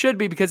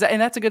be, because,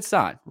 and that's a good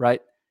sign,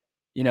 right?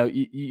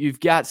 You've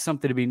got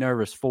something to be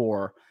nervous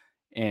for,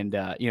 and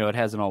it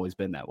hasn't always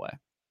been that way.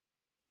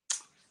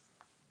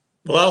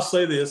 Well, I'll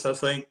say this. I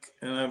think,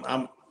 and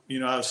I'm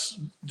I was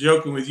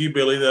joking with you,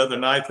 Billy, the other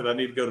night that I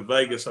need to go to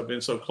Vegas. I've been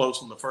so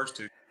close on the first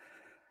two.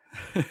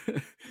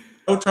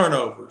 No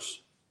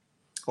turnovers.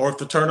 Or if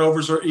the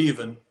turnovers are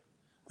even,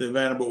 then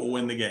Vanderbilt will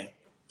win the game.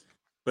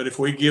 But if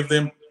we give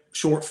them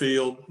short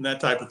field and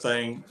that type of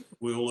thing,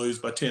 we will lose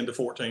by 10 to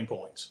 14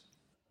 points.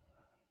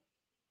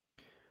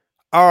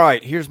 All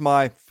right, here's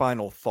my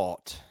final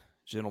thought,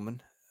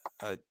 gentlemen.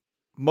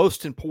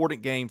 Most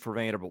important game for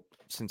Vanderbilt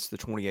since the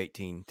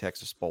 2018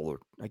 Texas Bowl.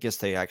 I guess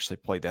they actually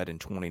played that in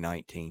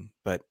 2019.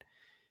 But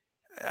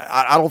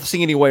I don't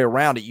see any way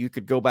around it. You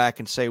could go back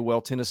and say,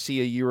 well,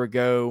 Tennessee a year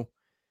ago,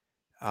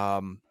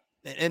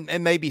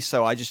 and maybe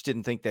so. I just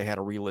didn't think they had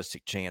a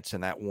realistic chance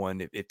in that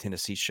one if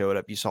Tennessee showed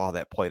up. You saw how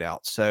that played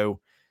out. So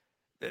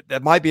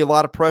that might be a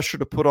lot of pressure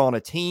to put on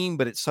a team,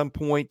 but at some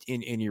point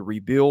in your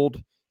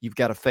rebuild, you've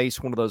got to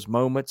face one of those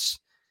moments.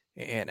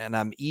 And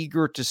I'm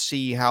eager to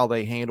see how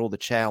they handle the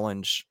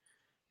challenge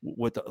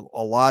with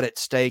a lot at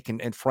stake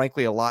and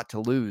frankly, a lot to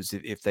lose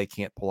if they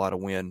can't pull out a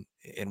win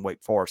in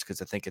Wake Forest.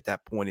 Because I think at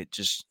that point, it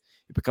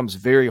becomes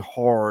very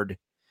hard.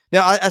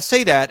 Now, I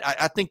say that.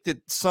 I think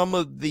that some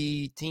of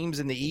the teams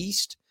in the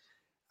East,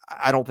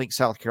 I don't think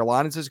South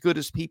Carolina's as good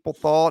as people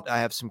thought. I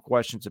have some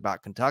questions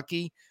about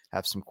Kentucky. I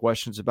have some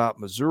questions about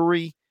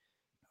Missouri.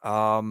 Who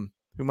am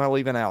I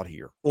leaving out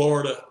here?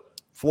 Florida.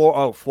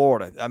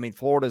 Florida. I mean,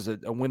 Florida's a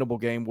winnable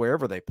game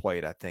wherever they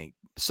played, I think.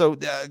 So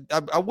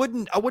I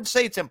wouldn't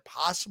say it's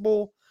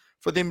impossible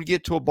for them to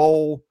get to a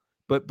bowl,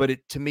 but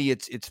to me,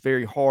 it's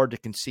very hard to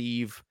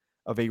conceive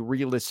of a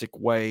realistic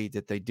way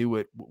that they do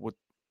it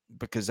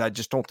because I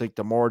just don't think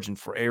the margin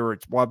for error,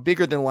 while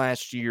bigger than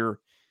last year,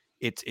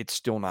 it's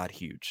still not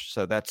huge.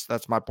 So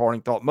that's my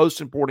parting thought.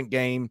 Most important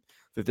game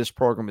that this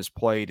program has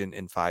played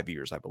in 5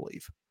 years, I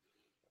believe.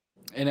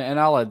 And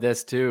I'll add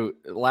this too.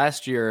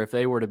 Last year, if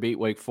they were to beat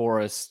Wake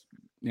Forest,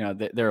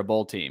 they're a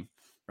bowl team,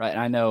 right?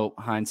 And I know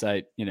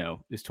hindsight,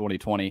 is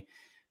 2020,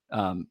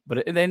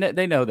 but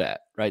they know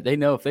that, right? They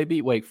know if they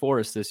beat Wake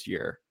Forest this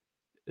year,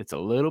 it's a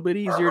little bit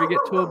easier to get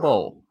to a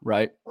bowl,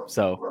 right?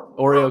 So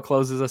Oreo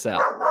closes us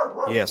out.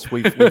 Yes,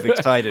 we've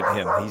excited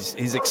him.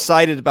 He's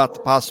excited about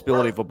the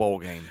possibility of a bowl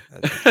game.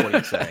 That's what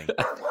he's saying.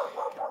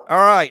 All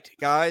right,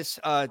 guys.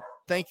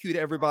 Thank you to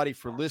everybody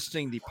for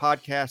listening. The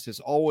podcast has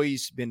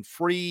always been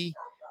free.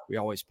 We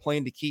always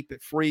plan to keep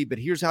it free, but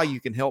here's how you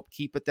can help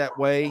keep it that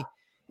way.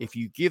 If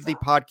you give the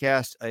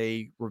podcast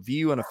a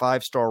review and a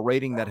 5-star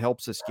rating, that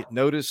helps us get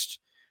noticed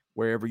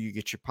wherever you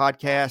get your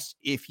podcasts.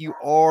 If you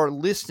are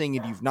listening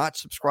and you've not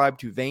subscribed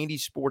to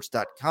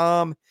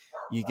VandySports.com,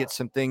 you get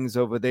some things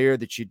over there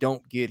that you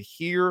don't get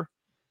here.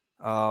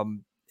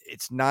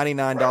 It's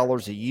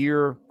 $99 a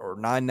year or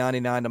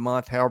 $9.99 a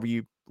month, however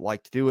you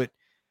like to do it.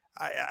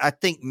 I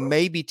think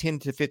maybe 10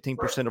 to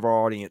 15% of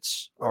our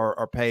audience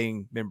are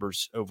paying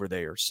members over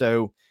there.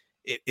 So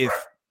if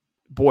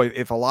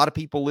a lot of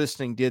people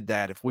listening did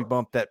that, if we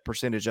bumped that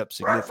percentage up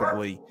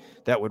significantly,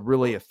 that would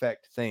really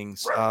affect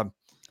things.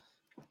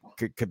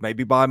 Could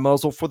maybe buy a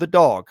muzzle for the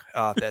dog.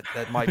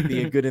 That might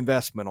be a good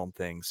investment on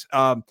things.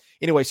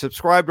 Anyway,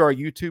 subscribe to our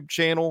YouTube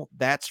channel.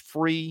 That's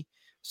free.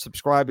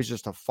 Subscribe is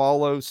just a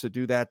follow. So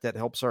do that. That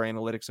helps our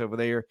analytics over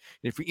there.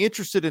 And if you're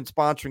interested in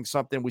sponsoring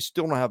something, we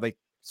still don't have a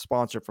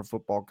sponsor for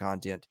football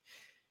content.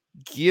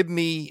 Drop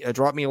me a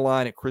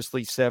line at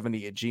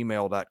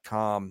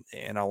chrisley70@gmail.com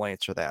and I'll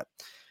answer that.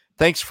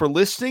 Thanks for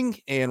listening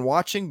and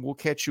watching. We'll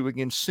catch you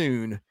again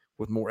soon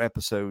with more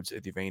episodes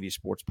of the Vandy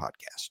Sports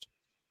Podcast.